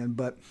beforehand,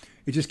 but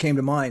it just came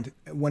to mind.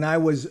 When I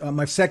was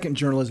my second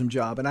journalism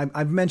job, and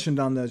I've mentioned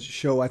on the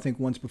show, I think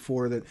once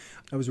before, that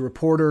I was a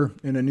reporter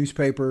in a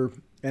newspaper,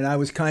 and I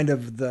was kind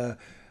of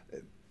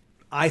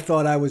I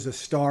thought I was a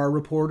star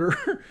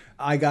reporter.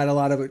 I got a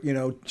lot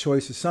of,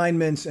 choice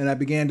assignments, and I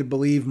began to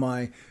believe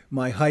my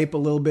hype a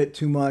little bit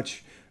too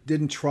much,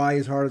 didn't try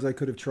as hard as I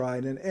could have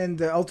tried, and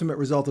the ultimate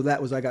result of that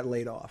was I got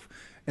laid off.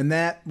 And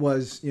that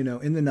was,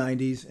 in the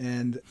 90s,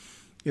 and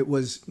it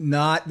was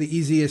not the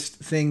easiest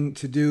thing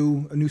to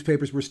do.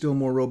 Newspapers were still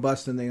more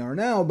robust than they are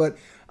now, but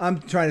I'm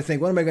trying to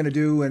think, what am I going to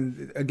do?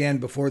 And again,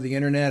 before the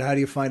internet, how do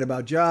you find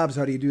about jobs?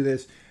 How do you do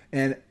this?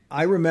 And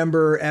I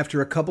remember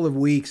after a couple of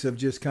weeks of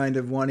just kind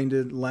of wanting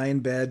to lie in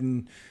bed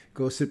and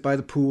go sit by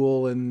the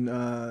pool and,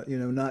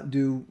 not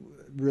do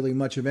really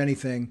much of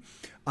anything,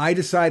 I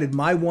decided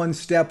my one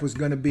step was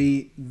going to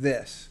be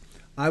this.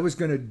 I was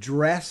going to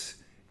dress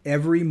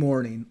every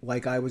morning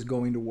like I was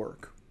going to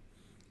work.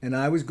 And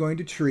I was going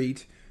to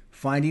treat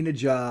finding a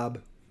job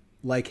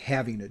like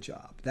having a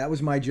job. That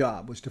was my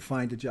job, was to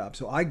find a job.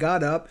 So I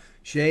got up,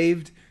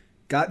 shaved,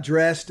 got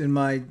dressed in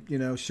my,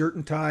 shirt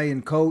and tie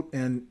and coat,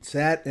 and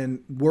sat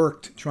and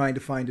worked trying to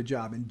find a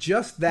job. And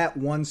just that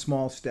one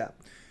small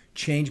step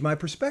changed my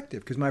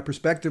perspective, because my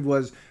perspective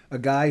was a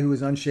guy who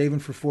was unshaven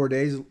for 4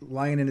 days,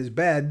 lying in his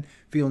bed,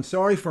 feeling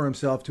sorry for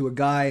himself, to a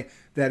guy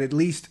that at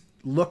least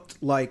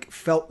looked like,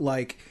 felt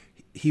like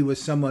he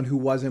was someone who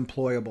was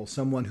employable,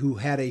 someone who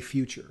had a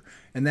future.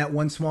 And that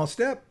one small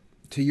step,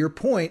 to your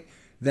point,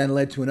 then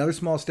led to another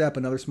small step,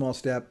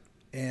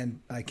 and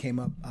I came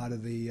up out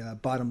of the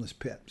bottomless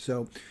pit.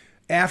 So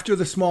after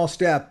the small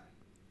step,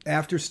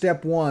 after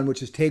step one,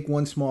 which is take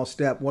one small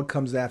step, what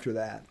comes after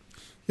that?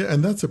 Yeah,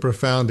 and that's a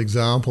profound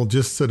example,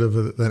 just sort of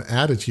an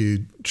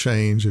attitude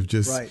change of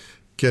just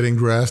getting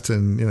dressed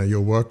in,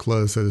 your work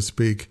clothes, so to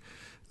speak.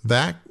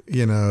 That,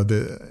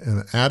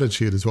 an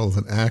attitude as well as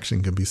an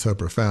action can be so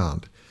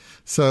profound.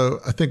 So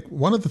I think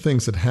one of the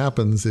things that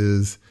happens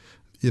is,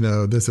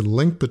 there's a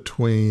link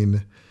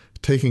between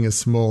taking a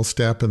small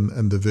step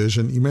and the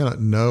vision. You may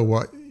not know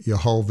what your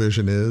whole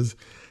vision is,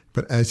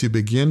 but as you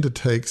begin to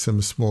take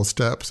some small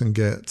steps and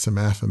get some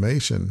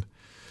affirmation,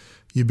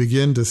 you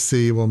begin to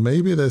see, well,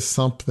 maybe there's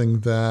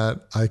something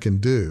that I can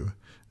do.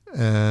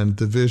 And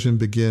the vision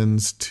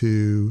begins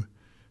to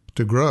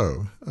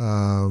grow.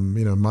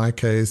 In my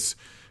case,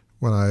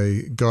 when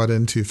I got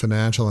into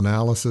financial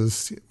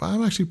analysis,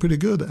 I'm actually pretty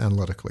good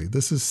analytically.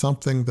 This is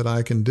something that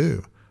I can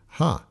do.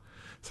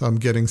 So I'm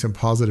getting some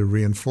positive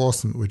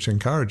reinforcement, which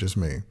encourages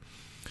me.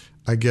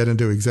 I get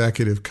into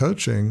executive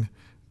coaching,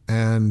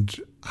 and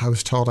I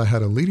was told I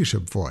had a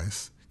leadership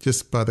voice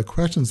just by the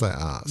questions I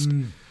asked.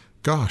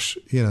 Gosh,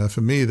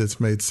 for me that's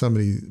made so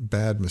many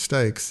bad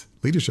mistakes,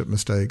 leadership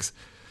mistakes,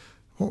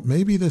 well,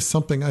 maybe there's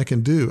something I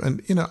can do.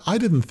 And, I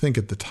didn't think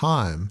at the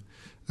time,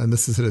 and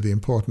this is sort of the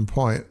important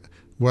point,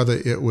 whether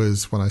it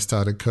was when I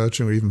started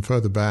coaching or even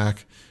further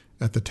back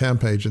at the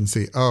temp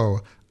agency,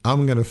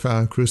 I'm going to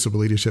found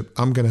Crucible Leadership.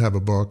 I'm going to have a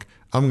book.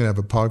 I'm going to have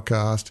a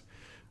podcast.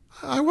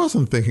 I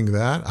wasn't thinking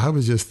that. I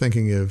was just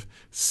thinking of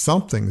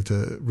something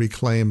to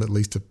reclaim at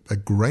least a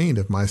grain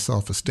of my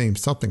self-esteem,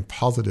 something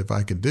positive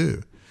I could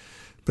do.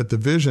 But the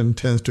vision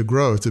tends to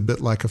grow. It's a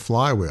bit like a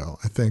flywheel.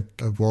 I think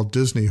of Walt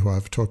Disney, who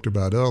I've talked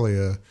about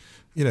earlier.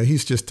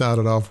 He's just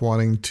started off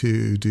wanting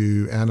to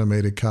do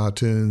animated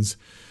cartoons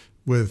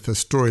with a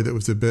story that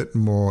was a bit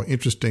more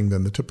interesting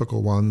than the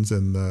typical ones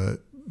in the,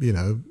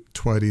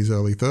 20s,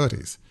 early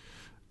 30s.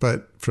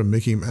 But from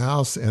Mickey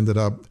Mouse, ended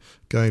up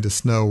going to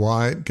Snow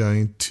White,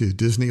 going to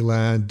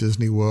Disneyland,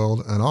 Disney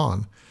World, and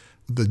on.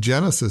 The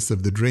genesis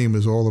of the dream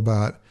is all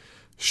about,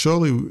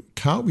 surely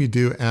can't we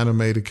do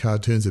animated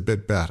cartoons a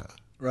bit better?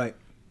 Right.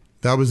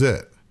 That was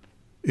it.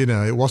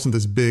 It wasn't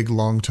this big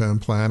long-term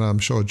plan. I'm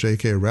sure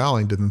J.K.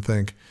 Rowling didn't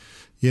think,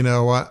 you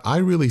know what, I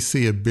really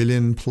see a $1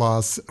 billion+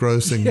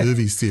 grossing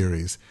movie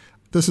series.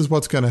 This is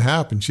what's going to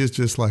happen. She's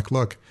just like,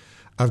 look,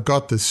 I've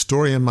got this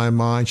story in my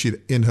mind.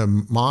 In her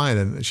mind,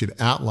 and she'd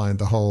outlined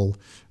the whole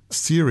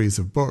series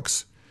of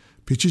books,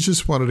 but she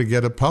just wanted to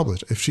get it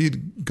published. If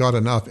she'd got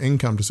enough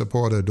income to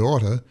support her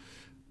daughter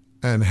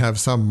and have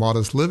some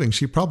modest living,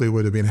 she probably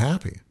would have been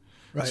happy.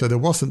 Right. So there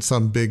wasn't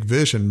some big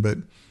vision, but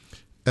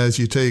as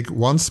you take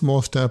one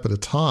small step at a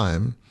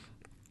time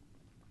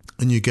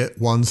and you get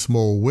one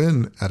small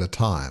win at a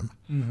time,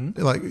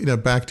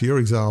 like, back to your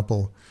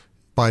example,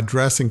 by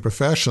dressing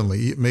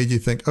professionally, it made you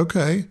think,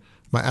 okay,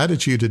 my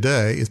attitude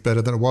today is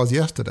better than it was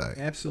yesterday.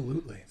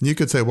 Absolutely. And you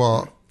could say,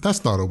 well,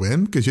 that's not a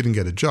win because you didn't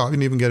get a job. You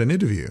didn't even get an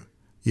interview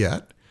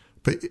yet.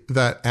 But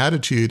that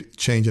attitude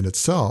change in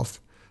itself,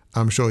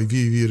 I'm sure if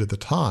you viewed at the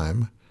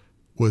time,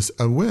 was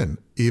a win,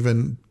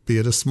 even be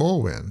it a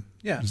small win.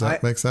 Yeah. Does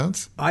that make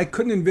sense? I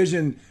couldn't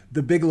envision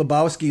the Big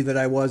Lebowski that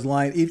I was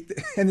lying.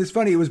 And it's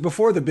funny, it was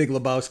before the Big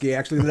Lebowski,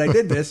 actually, that I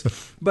did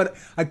this. But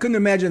I couldn't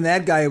imagine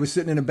that guy who was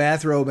sitting in a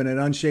bathrobe and an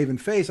unshaven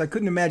face. I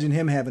couldn't imagine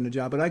him having a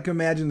job. But I could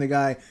imagine the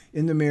guy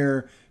in the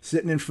mirror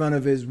sitting in front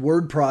of his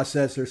word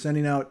processor,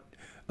 sending out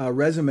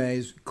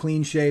resumes,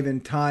 clean shaven,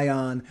 tie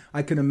on.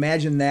 I can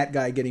imagine that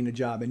guy getting a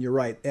job. And you're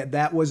right.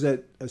 That was a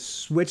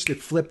switch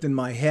that flipped in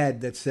my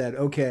head that said,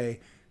 okay,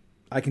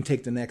 I can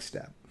take the next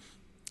step.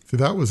 So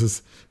that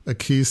was a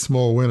key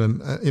small win.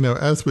 And,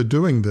 as we're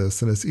doing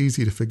this, and it's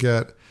easy to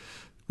forget,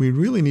 we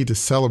really need to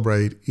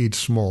celebrate each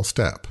small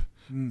step.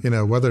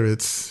 Whether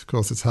of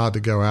course, it's hard to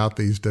go out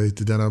these days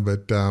to dinner,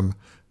 but,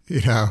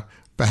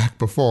 back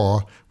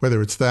before,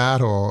 whether it's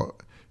that or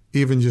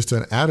even just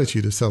an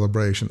attitude of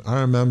celebration. I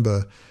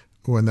remember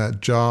when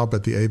that job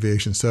at the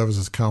aviation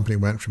services company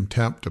went from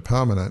temp to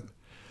permanent,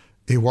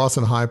 it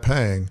wasn't high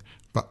paying,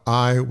 but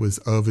I was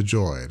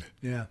overjoyed.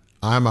 Yeah.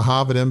 I'm a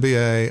Harvard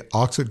MBA,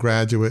 Oxford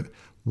graduate.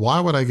 Why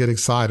would I get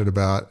excited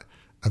about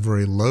a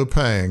very low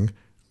paying,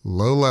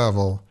 low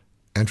level,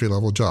 entry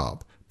level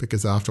job?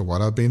 Because after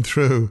what I've been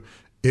through,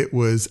 it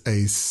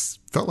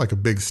felt like a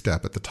big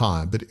step at the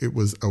time, but it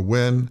was a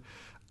win.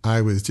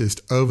 I was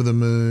just over the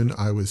moon.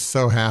 I was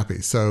so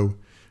happy. So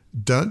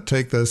don't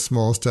take those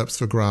small steps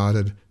for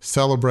granted.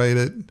 Celebrate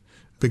it,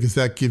 because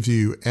that gives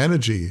you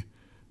energy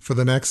for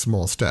the next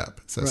small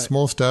step. So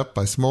Small step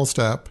by small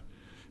step,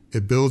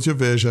 it builds your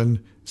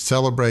vision.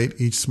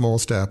 Celebrate each small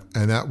step,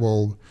 and that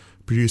will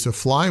produce a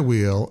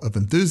flywheel of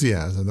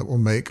enthusiasm that will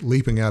make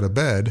leaping out of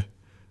bed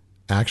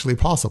actually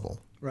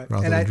possible,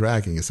 rather than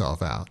dragging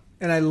yourself out.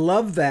 And I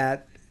love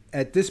that.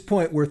 At this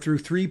point, we're through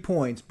 3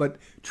 points, but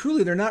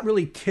truly they're not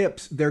really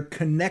tips. They're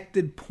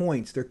connected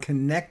points. They're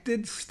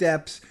connected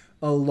steps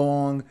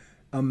along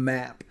a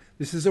map.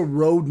 This is a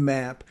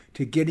roadmap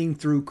to getting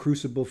through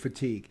crucible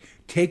fatigue.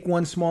 Take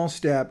one small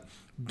step.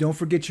 Don't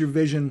forget your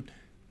vision.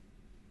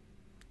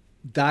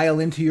 Dial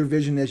into your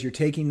vision as you're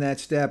taking that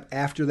step,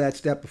 after that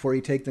step, before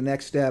you take the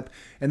next step,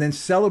 and then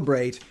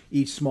celebrate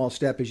each small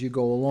step as you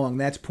go along.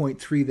 That's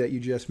point 3 that you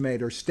just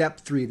made, or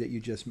step 3 that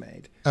you just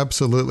made.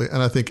 Absolutely.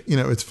 And I think,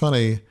 it's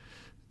funny.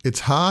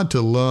 It's hard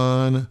to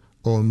learn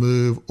or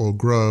move or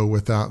grow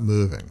without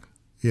moving.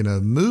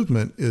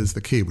 Movement is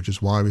the key, which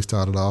is why we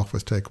started off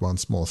with take one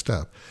small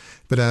step.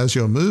 But as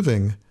you're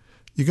moving,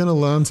 you're going to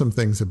learn some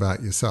things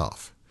about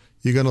yourself.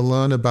 You're going to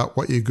learn about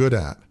what you're good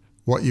at,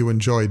 what you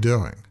enjoy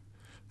doing.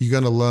 You're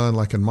going to learn,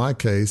 like in my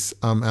case,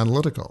 I'm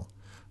analytical.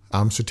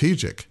 I'm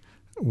strategic.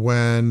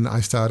 When I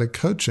started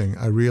coaching,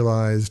 I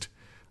realized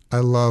I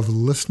love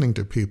listening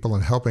to people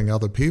and helping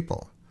other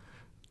people.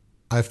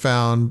 I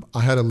found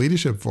I had a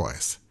leadership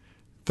voice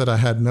that I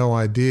had no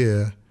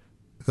idea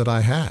that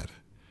I had.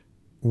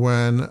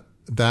 When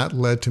that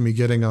led to me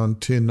getting on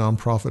 2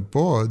 nonprofit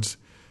boards,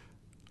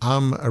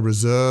 I'm a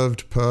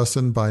reserved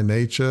person by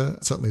nature,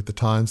 certainly at the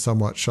time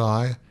somewhat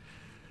shy.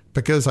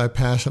 Because I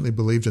passionately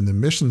believed in the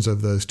missions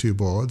of those 2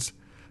 boards,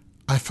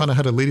 I found I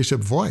had a leadership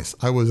voice.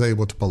 I was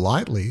able to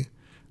politely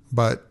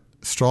but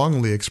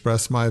strongly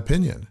express my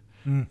opinion,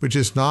 which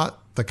is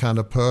not the kind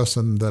of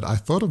person that I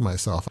thought of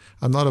myself.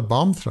 I'm not a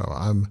bomb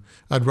thrower.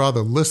 I'd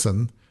rather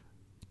listen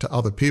to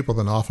other people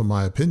than offer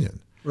my opinion.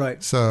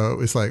 Right. So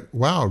it's like,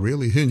 wow,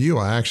 really? Who knew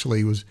I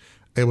actually was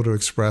able to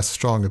express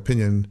strong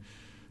opinion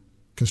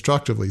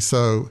constructively?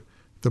 So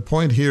the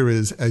point here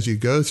is, as you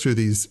go through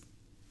these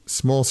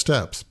small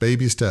steps,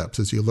 baby steps,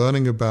 as you're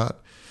learning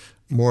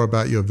more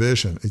about your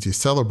vision, as you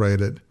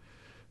celebrate it,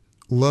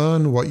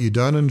 learn what you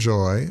don't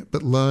enjoy,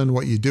 but learn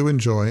what you do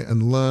enjoy,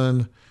 and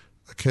learn,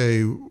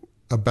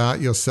 about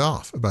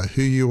yourself, about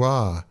who you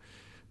are.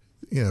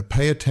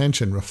 Pay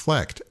attention,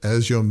 reflect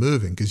as you're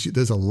moving, because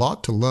there's a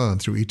lot to learn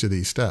through each of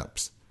these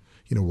steps.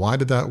 Why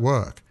did that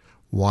work?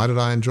 Why did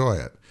I enjoy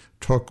it?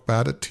 Talk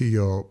about it to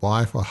your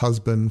wife or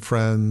husband,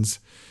 friends,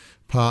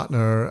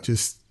 partner.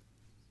 Just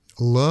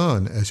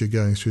learn as you're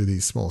going through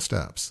these small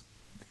steps.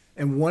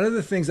 And one of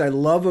the things I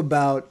love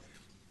about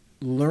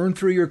learn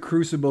through your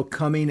crucible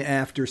coming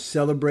after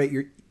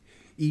celebrate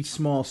each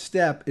small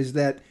step is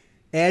that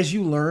as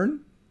you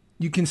learn,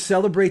 you can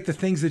celebrate the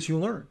things that you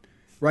learn,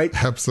 right?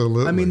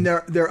 Absolutely. I mean,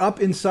 they're up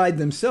inside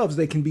themselves.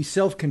 They can be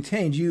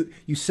self-contained.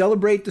 You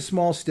celebrate the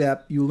small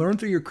step. You learn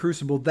through your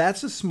crucible.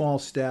 That's a small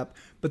step.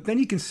 But then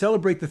you can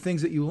celebrate the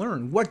things that you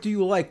learn. What do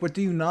you like? What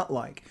do you not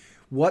like?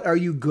 What are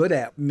you good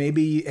at?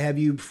 Maybe have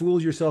you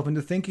fooled yourself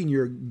into thinking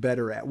you're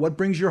better at? What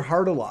brings your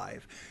heart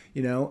alive?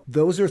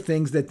 Those are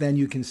things that then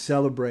you can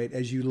celebrate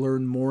as you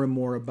learn more and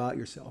more about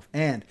yourself.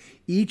 And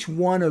each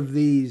one of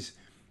these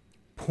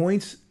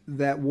points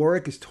that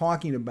Warwick is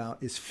talking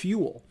about is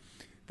fuel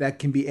that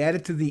can be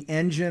added to the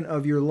engine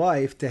of your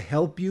life to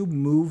help you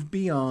move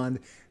beyond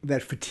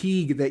that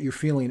fatigue that you're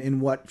feeling in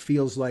what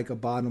feels like a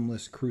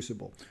bottomless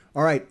crucible.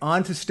 All right,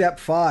 on to step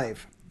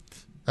 5.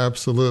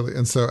 Absolutely.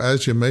 And so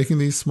as you're making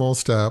these small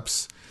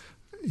steps,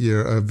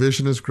 your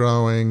vision is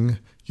growing,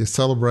 you're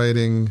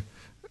celebrating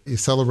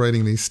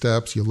these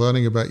steps, you're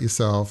learning about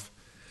yourself.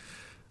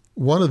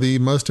 One of the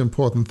most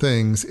important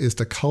things is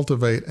to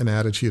cultivate an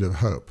attitude of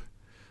hope.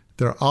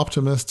 There are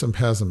optimists and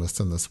pessimists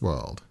in this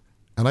world,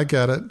 and I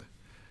get it,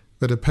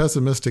 but a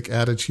pessimistic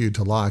attitude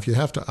to life, you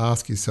have to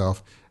ask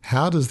yourself,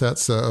 how does that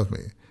serve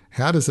me?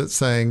 How does it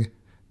saying,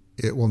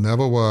 it will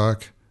never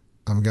work,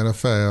 I'm going to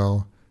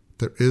fail,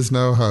 there is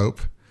no hope,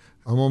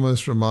 I'm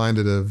almost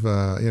reminded of,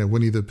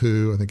 Winnie the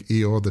Pooh. I think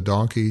Eeyore the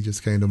donkey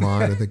just came to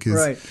mind. I think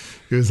right.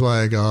 he was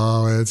like,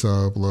 oh, it's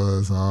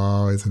hopeless.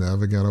 Oh, it's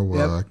never going to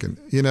work. Yep.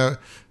 And,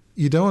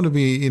 you don't want to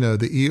be,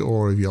 the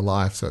Eeyore of your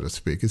life, so to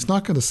speak. It's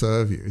not going to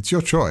serve you. It's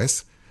your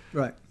choice.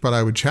 Right. But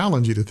I would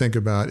challenge you to think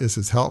about, is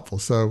this helpful?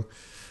 So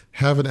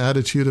have an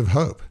attitude of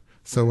hope.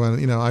 So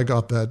when, I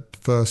got that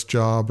first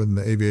job in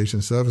the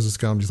aviation services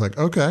company, it's like,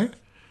 okay,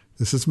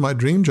 this is my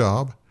dream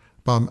job.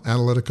 But I'm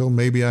analytical.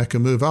 Maybe I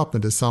can move up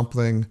into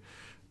something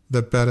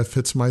that better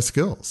fits my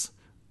skills.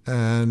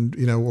 And,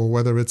 or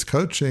whether it's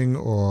coaching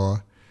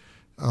or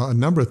a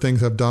number of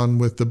things I've done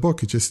with the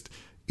book, it's just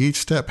each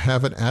step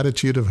have an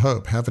attitude of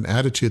hope, have an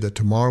attitude that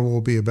tomorrow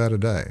will be a better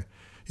day.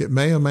 It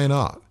may or may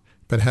not,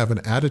 but have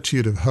an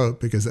attitude of hope,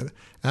 because an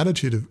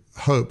attitude of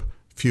hope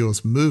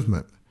fuels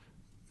movement,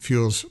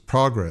 fuels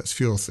progress,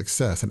 fuels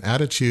success. An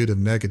attitude of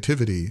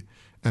negativity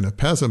and of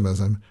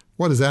pessimism,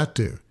 what does that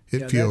do?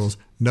 It fuels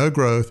no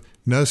growth,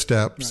 no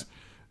steps. Right.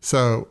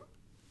 So,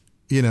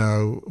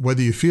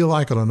 whether you feel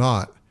like it or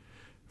not,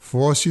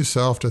 force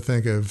yourself to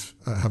think of,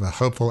 have a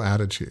hopeful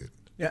attitude.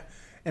 Yeah.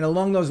 And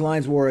along those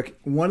lines, Warwick,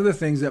 one of the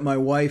things that my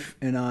wife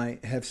and I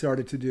have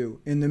started to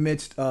do in the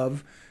midst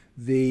of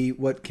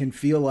what can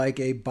feel like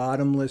a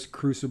bottomless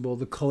crucible,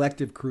 the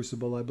collective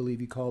crucible, I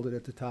believe you called it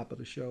at the top of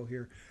the show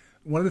here.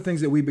 One of the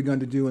things that we've begun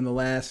to do in the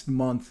last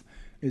month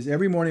is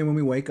every morning when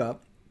we wake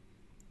up,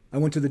 I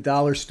went to the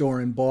dollar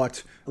store and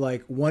bought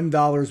like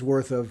 $1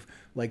 worth of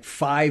like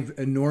 5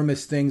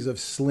 enormous things of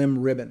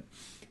slim ribbon.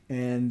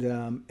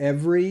 And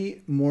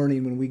every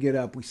morning when we get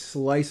up, we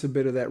slice a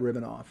bit of that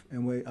ribbon off.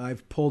 And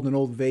I've pulled an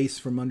old vase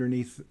from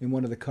underneath in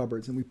one of the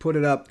cupboards, and we put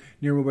it up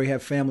near where we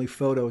have family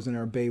photos in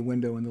our bay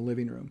window in the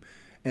living room.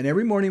 And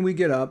every morning we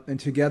get up,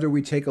 and together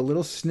we take a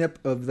little snip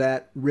of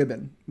that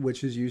ribbon,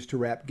 which is used to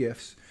wrap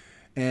gifts.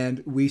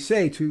 And we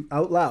say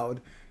out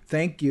loud,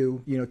 thank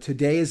you,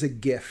 today is a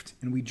gift.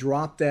 And we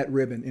drop that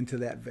ribbon into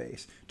that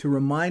vase to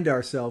remind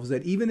ourselves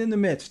that even in the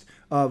midst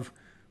of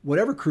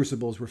whatever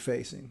crucibles we're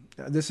facing,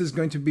 this is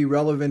going to be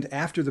relevant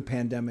after the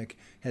pandemic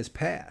has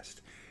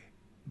passed.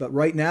 But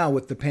right now,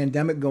 with the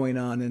pandemic going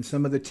on and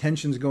some of the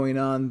tensions going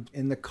on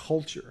in the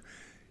culture,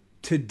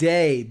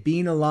 today,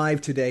 being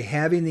alive today,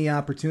 having the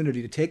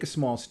opportunity to take a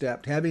small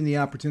step, having the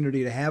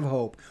opportunity to have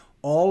hope,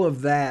 all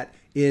of that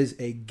is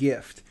a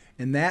gift.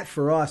 And that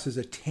for us is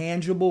a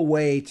tangible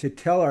way to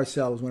tell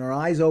ourselves when our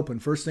eyes open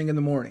first thing in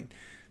the morning,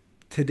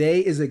 today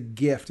is a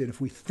gift. And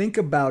if we think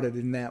about it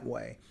in that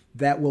way,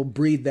 that will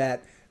breed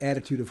that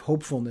attitude of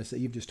hopefulness that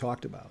you've just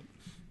talked about.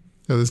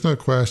 Yeah, there's no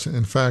question.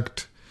 In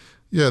fact,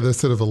 there's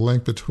sort of a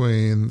link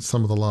between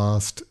some of the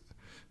last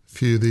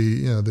few,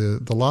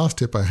 the last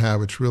tip I have,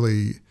 which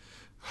really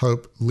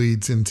hope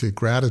leads into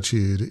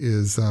gratitude,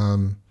 is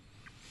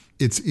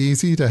it's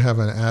easy to have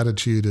an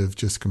attitude of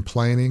just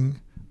complaining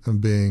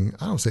and being,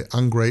 I don't say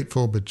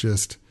ungrateful, but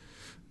just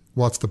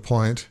what's the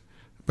point?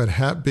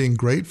 But being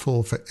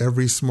grateful for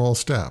every small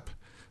step.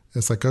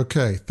 It's like,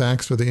 okay,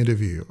 thanks for the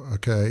interview.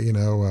 Okay,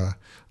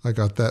 I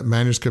got that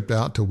manuscript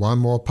out to one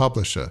more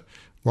publisher.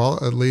 Well,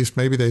 at least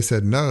maybe they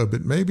said no,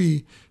 but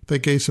maybe they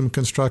gave some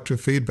constructive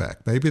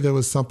feedback. Maybe there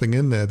was something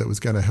in there that was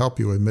going to help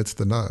you amidst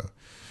the no.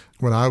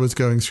 When I was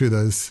going through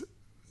those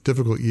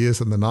difficult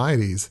years in the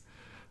 90s,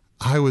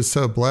 I was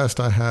so blessed.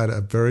 I had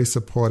a very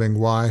supporting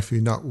wife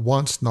who not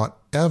once, not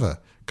ever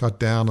got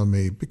down on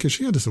me because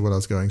she understood what I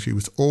was going through. She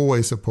was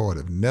always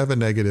supportive, never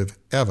negative,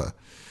 ever.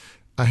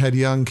 I had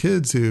young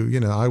kids who,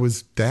 I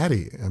was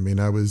daddy. I mean,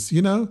 I was,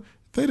 they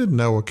didn't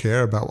know or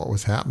care about what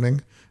was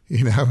happening,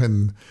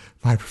 in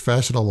my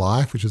professional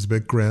life, which was a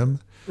bit grim.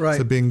 Right.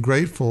 So being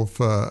grateful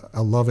for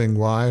a loving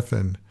wife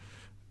and,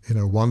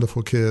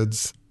 wonderful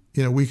kids,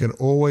 we can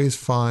always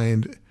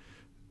find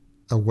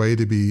a way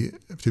to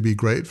be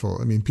grateful.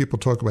 I mean, people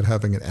talk about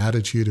having an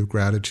attitude of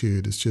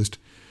gratitude. It's just,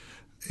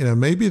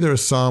 maybe there are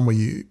some where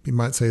you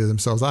might say to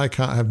themselves, I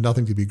have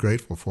nothing to be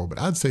grateful for. But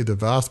I'd say the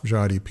vast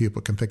majority of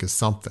people can think of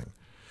something,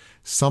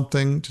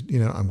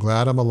 I'm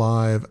glad I'm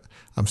alive.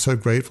 I'm so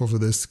grateful for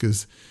this,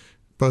 because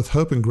both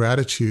hope and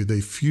gratitude,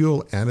 they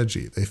fuel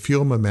energy, they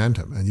fuel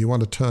momentum. And you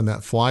want to turn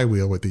that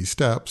flywheel with these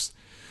steps.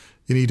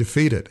 You need to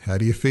feed it. How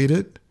do you feed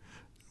it?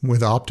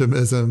 With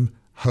optimism,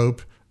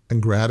 hope,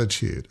 and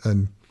gratitude.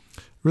 And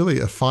really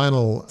a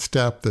final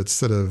step that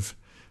sort of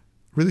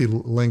really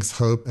links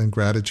hope and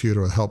gratitude,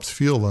 or helps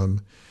fuel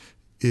them,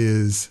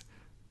 is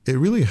it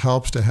really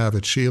helps to have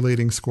a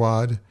cheerleading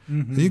squad.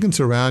 Mm-hmm. You can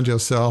surround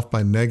yourself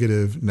by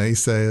negative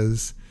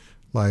naysayers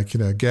like,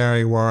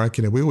 Gary, Warwick,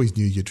 we always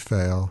knew you'd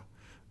fail.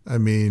 I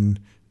mean,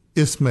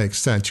 this makes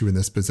sense, you're in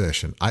this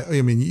position.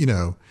 I mean,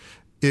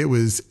 it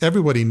was,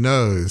 everybody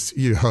knows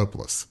you're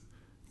hopeless.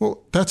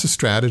 Well, that's a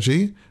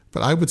strategy,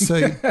 but I would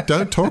say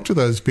don't talk to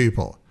those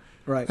people.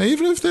 Right. And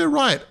even if they're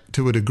right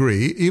to a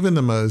degree, even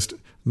the most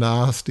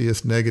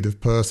nastiest negative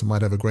person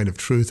might have a grain of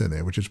truth in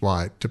there, which is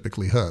why it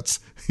typically hurts.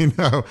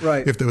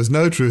 Right. If there was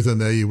no truth in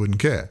there, you wouldn't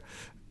care.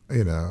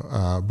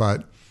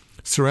 But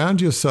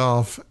surround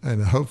yourself,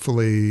 and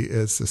hopefully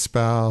it's a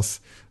spouse,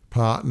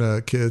 partner,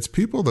 kids,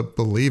 people that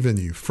believe in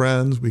you,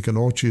 friends. We can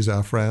all choose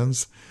our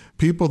friends.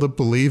 People that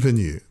believe in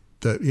you.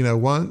 That,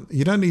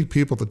 you don't need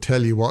people to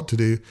tell you what to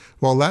do.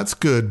 Well, that's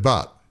good,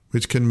 but,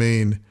 which can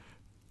mean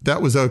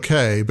that was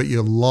okay, but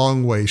you're a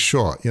long way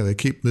short. They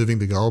keep moving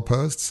the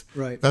goalposts.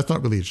 Right. That's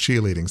not really a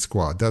cheerleading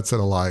squad. That's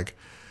sort of like,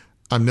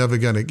 I'm never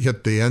going to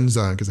hit the end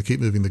zone because I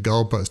keep moving the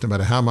goalpost. No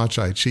matter how much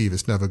I achieve,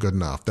 it's never good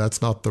enough.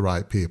 That's not the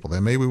right people.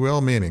 They may be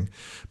well-meaning,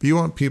 but you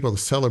want people to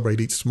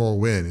celebrate each small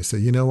win. You say,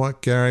 you know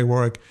what, Gary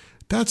Warwick,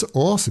 that's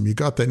awesome. You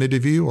got that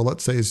interview. Well,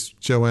 let's say it's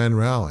Joanne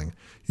Rowling.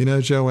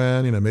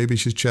 Joanne, maybe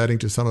she's chatting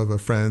to some of her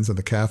friends in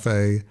the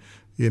cafe.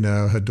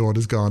 Her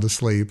daughter's gone to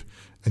sleep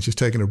and she's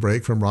taking a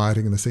break from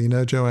writing. And they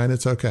say, Joanne,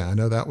 it's okay. I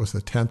know that was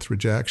the 10th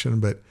rejection,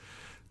 but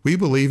we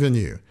believe in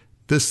you.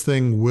 This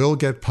thing will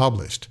get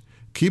published.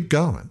 Keep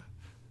going.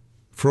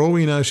 For all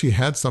we know, she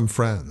had some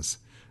friends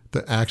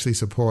that actually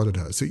supported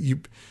her. So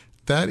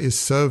that is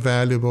so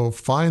valuable.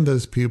 Find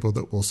those people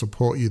that will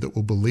support you, that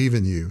will believe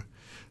in you,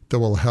 that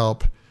will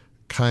help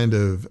kind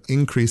of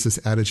increase this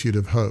attitude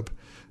of hope,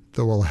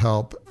 that will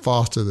help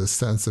foster this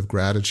sense of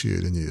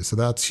gratitude in you. So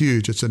that's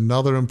huge. It's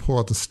another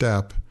important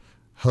step,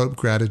 hope,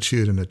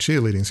 gratitude, and a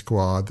cheerleading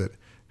squad that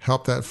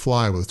help that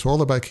flywheel. It's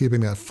all about keeping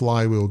that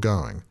flywheel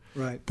going.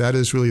 Right. That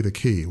is really the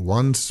key.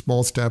 One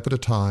small step at a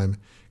time,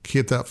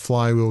 keep that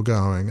flywheel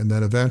going, and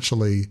then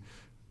eventually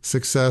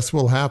success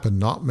will happen,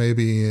 not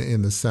maybe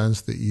in the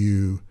sense that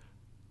you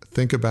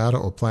think about it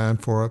or plan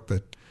for it,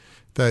 but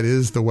that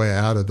is the way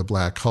out of the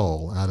black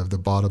hole, out of the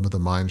bottom of the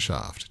mine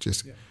shaft.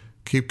 Just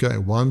keep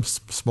going one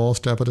small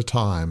step at a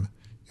time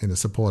in a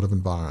supportive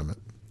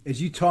environment.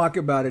 As you talk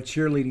about a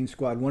cheerleading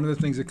squad, one of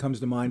the things that comes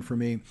to mind for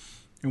me,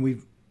 and we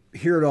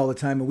hear it all the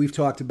time, and we've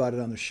talked about it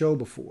on the show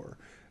before,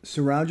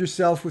 surround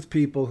yourself with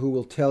people who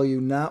will tell you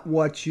not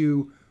what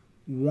you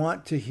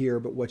want to hear,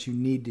 but what you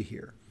need to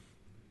hear.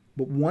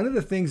 But one of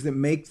the things that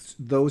makes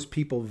those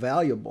people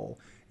valuable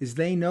is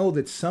they know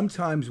that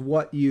sometimes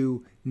what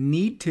you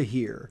need to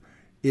hear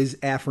is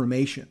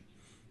affirmation.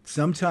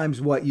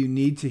 Sometimes what you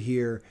need to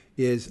hear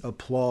is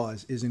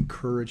applause, is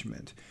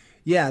encouragement.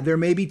 Yeah, there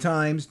may be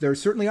times, there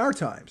certainly are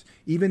times,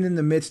 even in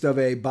the midst of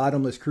a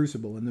bottomless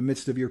crucible, in the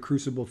midst of your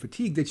crucible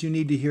fatigue, that you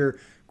need to hear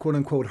quote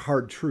unquote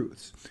hard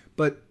truths.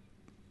 But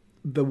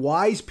the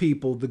wise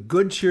people, the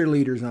good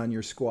cheerleaders on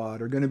your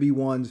squad are going to be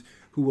ones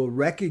who will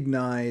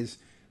recognize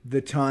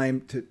the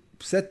time to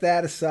set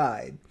that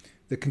aside,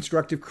 the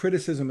constructive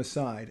criticism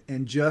aside,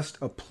 and just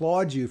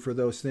applaud you for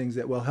those things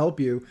that will help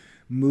you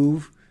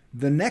move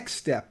the next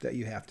step that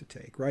you have to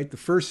take, right? The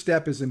first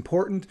step is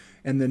important,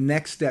 and the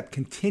next step,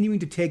 continuing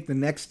to take the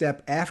next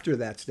step after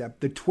that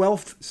step, the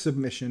 12th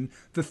submission,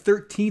 the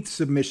 13th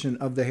submission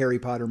of the Harry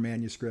Potter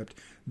manuscript,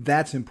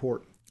 that's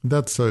important.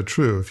 That's so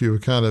true. If you were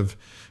kind of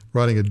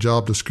writing a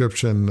job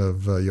description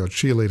of your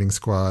cheerleading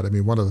squad,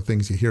 one of the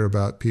things you hear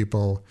about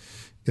people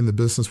in the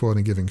business world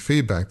and giving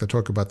feedback, they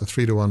talk about the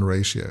 3-to-1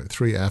 ratio,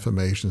 3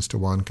 affirmations to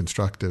 1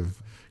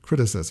 constructive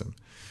criticism.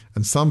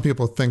 And some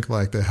people think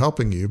like they're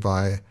helping you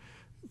by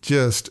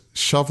just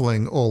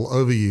shoveling all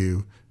over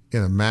you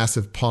in a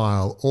massive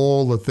pile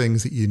all the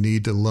things that you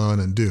need to learn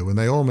and do. And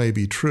they all may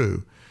be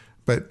true,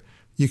 but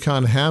you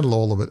can't handle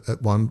all of it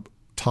at one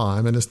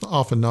time, and it's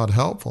often not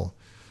helpful.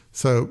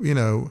 So,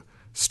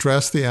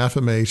 stress the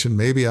affirmation,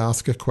 maybe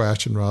ask a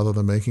question rather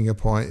than making a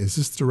point. Is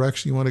this the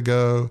direction you want to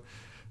go?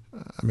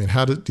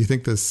 Do you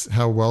think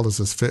how well does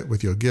this fit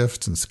with your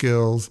gifts and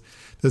skills?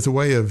 There's a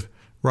way of,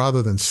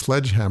 rather than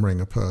sledgehammering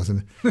a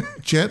person,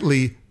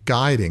 gently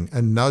guiding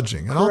and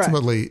nudging. And Correct.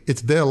 Ultimately,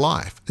 it's their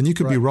life, and you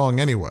could be wrong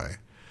anyway.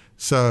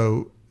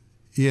 So,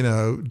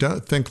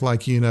 don't think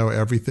like you know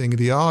everything.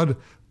 The odd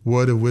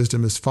word of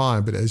wisdom is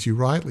fine, but as you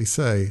rightly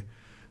say,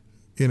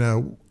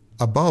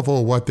 above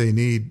all, what they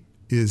need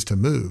is to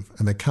move,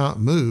 and they can't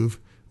move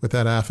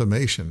without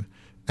affirmation.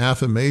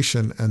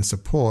 Affirmation and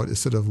support is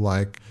sort of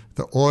like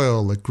the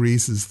oil that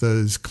greases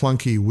those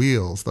clunky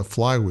wheels, the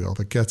flywheel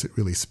that gets it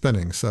really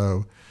spinning.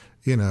 So,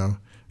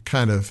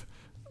 kind of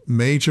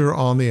major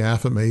on the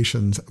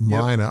affirmations,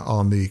 minor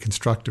on the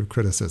constructive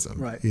criticism,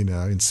 right.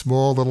 In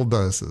small little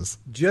doses.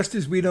 Just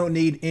as we don't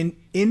need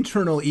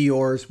internal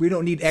Eeyores, we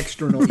don't need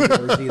external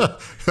Eeyores either.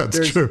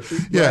 That's true.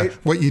 Yeah. Right?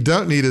 What you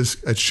don't need is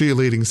a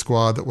cheerleading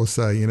squad that will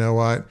say, you know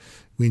what,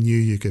 we knew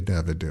you could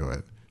never do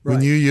it. We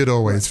knew you'd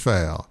always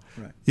fail.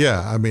 Right.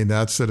 Yeah.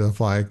 That's sort of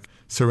like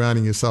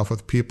surrounding yourself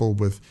with people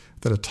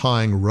that are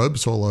tying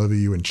ropes all over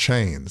you in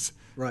chains.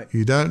 Right.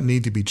 You don't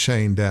need to be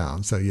chained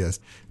down. So yes,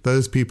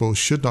 those people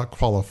should not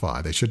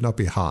qualify. They should not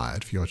be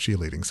hired for your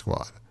cheerleading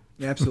squad.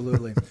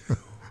 Absolutely.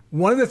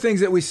 One of the things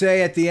that we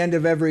say at the end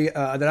of every,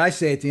 that I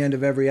say at the end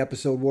of every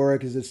episode,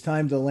 Warwick, is it's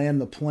time to land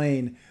the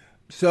plane.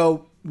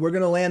 So we're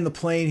going to land the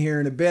plane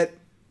here in a bit.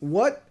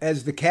 What,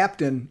 as the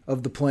captain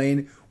of the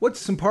plane,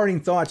 what's some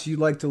parting thoughts you'd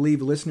like to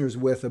leave listeners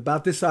with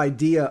about this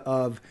idea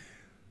of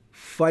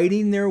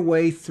fighting their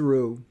way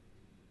through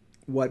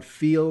what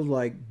feel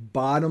like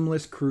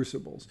bottomless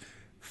crucibles,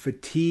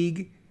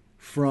 fatigue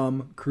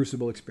from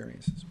crucible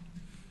experiences?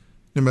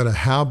 No matter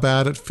how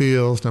bad it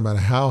feels, no matter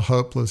how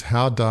hopeless,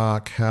 how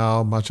dark,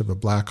 how much of a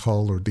black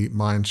hole or deep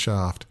mine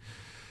shaft,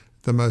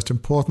 the most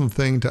important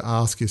thing to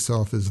ask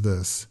yourself is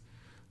this: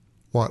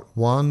 what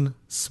one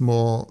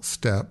small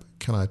step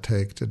can I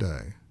take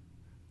today?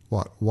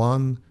 What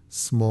one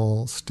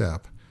small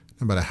step,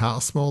 no matter how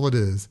small it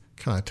is,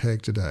 can I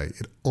take today?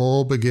 It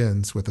all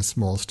begins with a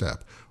small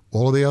step.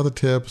 All of the other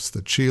tips,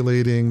 the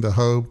cheerleading, the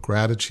hope,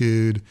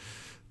 gratitude,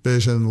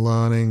 vision,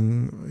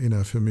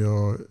 learning, from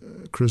your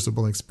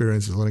crucible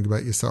experiences, learning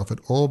about yourself, it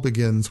all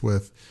begins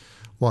with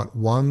what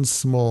one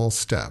small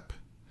step.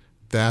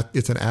 That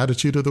it's an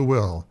attitude of the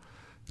will.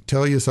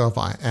 Tell yourself,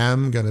 I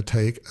am going to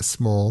take a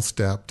small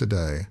step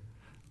today.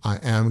 I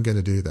am going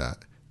to do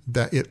that.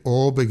 That it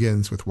all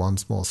begins with one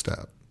small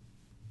step.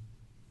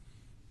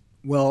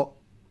 Well,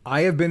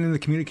 I have been in the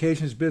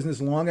communications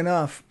business long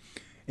enough,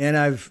 and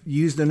I've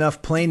used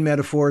enough plane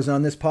metaphors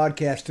on this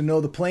podcast to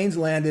know the plane's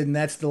landed, and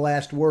that's the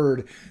last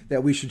word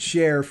that we should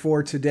share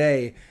for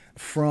today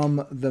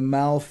from the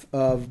mouth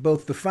of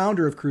both the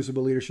founder of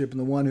Crucible Leadership and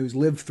the one who's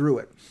lived through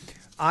it.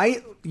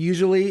 I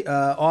usually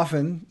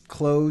often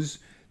close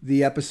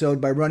the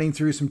episode by running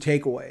through some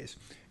takeaways,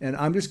 and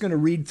I'm just going to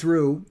read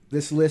through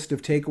this list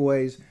of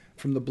takeaways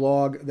from the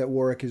blog that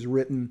Warwick has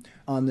written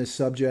on this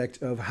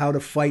subject of how to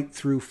fight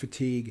through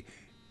fatigue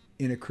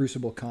in a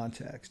crucible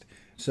context.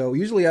 So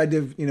usually I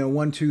give,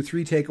 1, 2,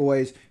 3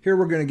 takeaways. Here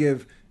we're going to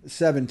give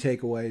 7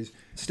 takeaways.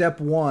 Step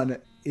 1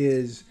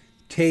 is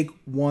take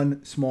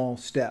one small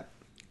step.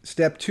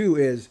 Step 2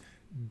 is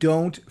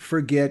don't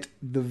forget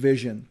the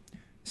vision.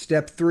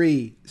 Step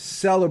 3,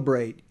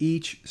 celebrate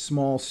each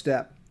small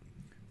step.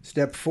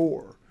 Step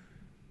 4,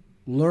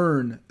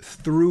 learn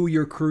through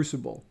your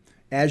crucible.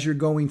 As you're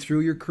going through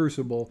your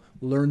crucible,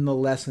 learn the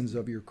lessons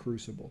of your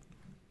crucible.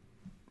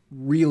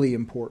 Really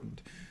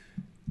important.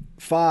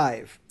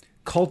 5,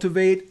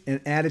 cultivate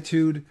an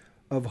attitude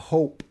of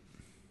hope.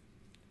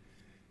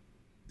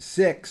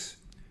 6,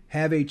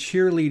 have a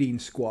cheerleading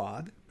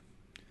squad.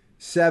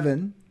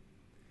 7,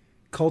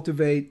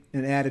 cultivate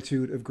an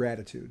attitude of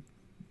gratitude.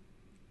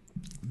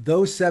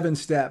 Those 7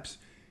 steps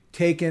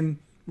taken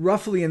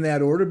roughly in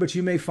that order, but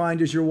you may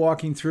find as you're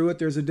walking through it,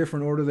 there's a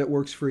different order that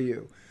works for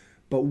you.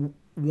 But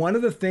one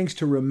of the things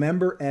to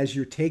remember as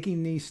you're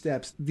taking these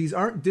steps, these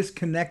aren't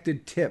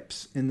disconnected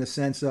tips in the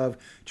sense of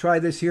try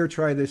this here,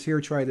 try this here,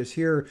 try this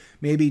here,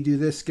 maybe do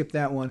this, skip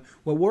that one.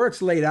 What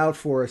Warwick's laid out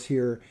for us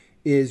here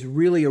is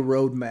really a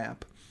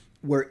roadmap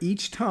where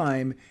each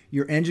time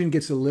your engine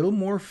gets a little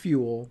more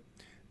fuel,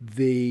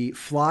 the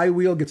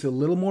flywheel gets a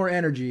little more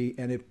energy,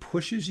 and it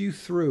pushes you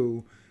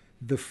through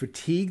the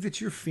fatigue that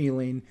you're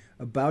feeling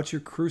about your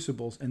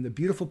crucibles. And the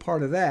beautiful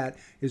part of that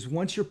is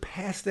once you're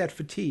past that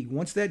fatigue,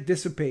 once that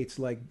dissipates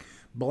like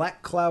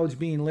black clouds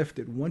being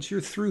lifted, once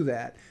you're through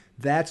that,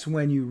 that's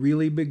when you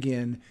really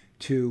begin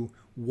to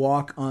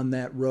walk on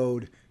that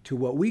road to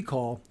what we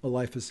call a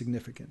life of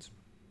significance.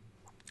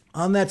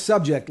 On that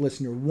subject,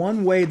 listener,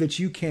 one way that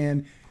you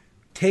can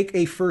take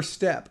a first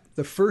step,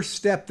 the first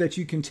step that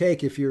you can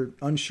take if you're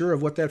unsure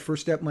of what that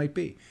first step might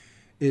be,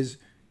 is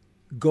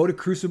go to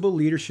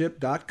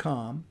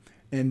crucibleleadership.com,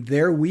 and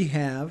there we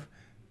have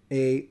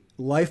a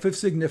life of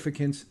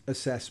significance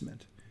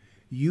assessment.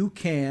 You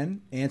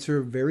can answer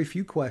a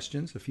few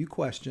questions,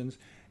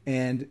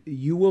 and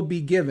you will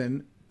be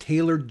given,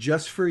 tailored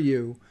just for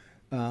you,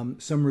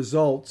 some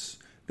results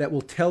that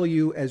will tell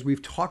you, as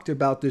we've talked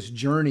about this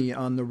journey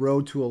on the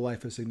road to a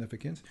life of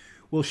significance,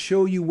 will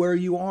show you where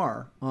you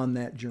are on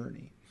that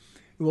journey.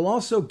 It will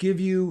also give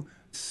you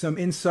some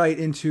insight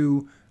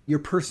into your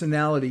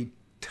personality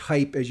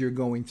type as you're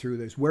going through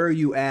this. Where are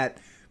you at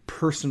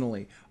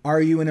personally? Are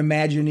you an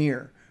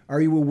Imagineer? Are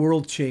you a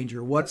world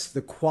changer? What's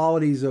the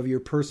qualities of your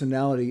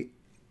personality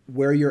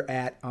where you're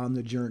at on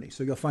the journey?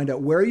 So you'll find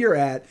out where you're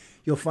at.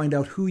 You'll find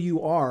out who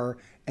you are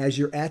as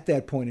you're at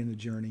that point in the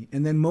journey.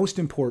 And then most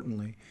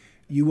importantly,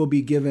 you will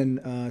be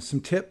given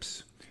some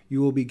tips.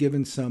 You will be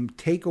given some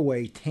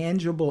takeaway,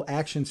 tangible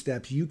action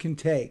steps you can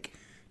take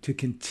to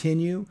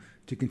continue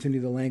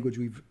the language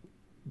we've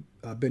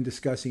been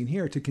discussing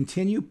here, to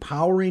continue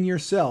powering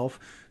yourself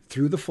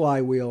through the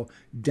flywheel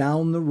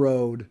down the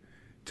road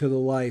to the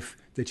life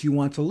that you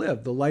want to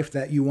live, the life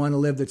that you want to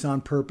live that's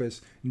on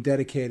purpose and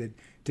dedicated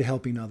to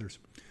helping others.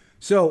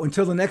 So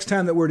until the next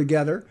time that we're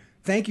together,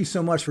 thank you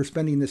so much for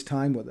spending this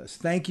time with us.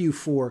 Thank you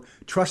for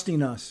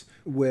trusting us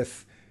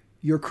with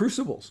your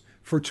crucibles,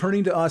 for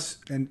turning to us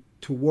and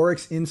to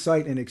Warwick's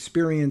insight and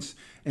experience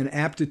and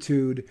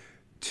aptitude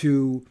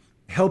to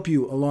help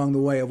you along the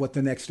way of what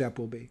the next step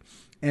will be.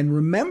 And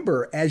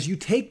remember, as you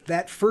take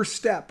that first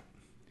step,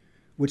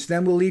 which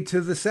then will lead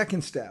to the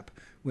second step,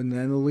 when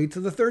then will lead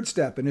to the third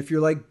step. And if you're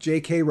like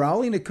J.K.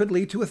 Rowling, it could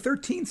lead to a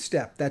 13th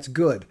step. That's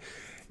good.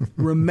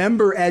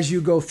 Remember as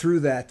you go through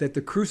that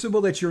the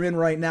crucible that you're in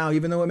right now,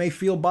 even though it may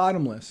feel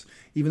bottomless,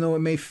 even though it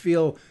may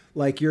feel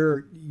like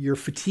you're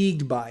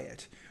fatigued by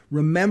it,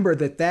 remember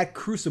that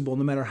crucible,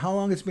 no matter how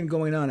long it's been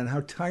going on and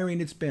how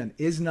tiring it's been,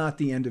 is not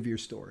the end of your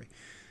story.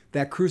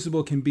 That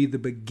crucible can be the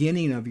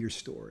beginning of your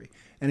story.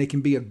 And it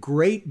can be a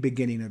great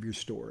beginning of your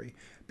story,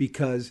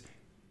 because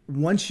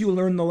once you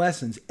learn the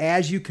lessons,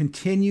 as you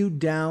continue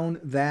down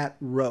that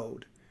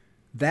road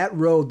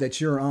that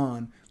you're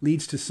on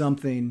leads to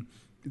something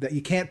that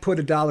you can't put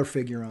a dollar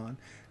figure on,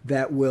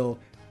 that will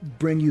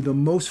bring you the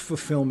most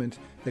fulfillment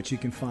that you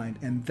can find.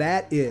 And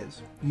that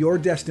is, your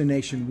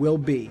destination will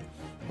be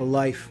a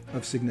life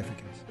of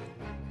significance.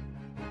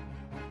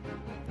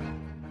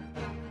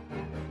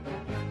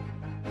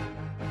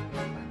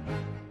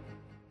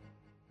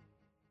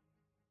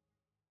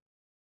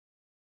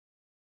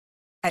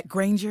 At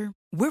Grainger,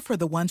 we're for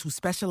the ones who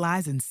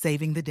specialize in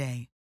saving the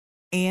day,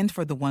 and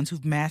for the ones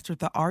who've mastered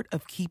the art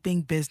of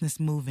keeping business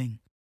moving.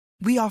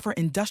 We offer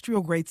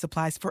industrial-grade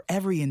supplies for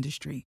every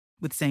industry,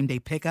 with same-day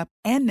pickup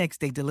and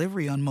next-day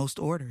delivery on most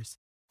orders,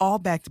 all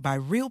backed by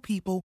real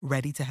people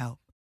ready to help.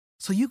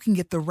 So you can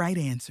get the right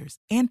answers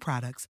and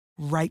products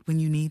right when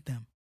you need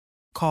them.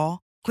 Call,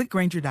 click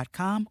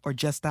Grainger.com, or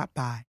just stop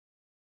by.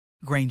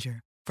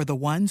 Grainger, for the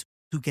ones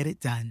who get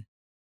it done.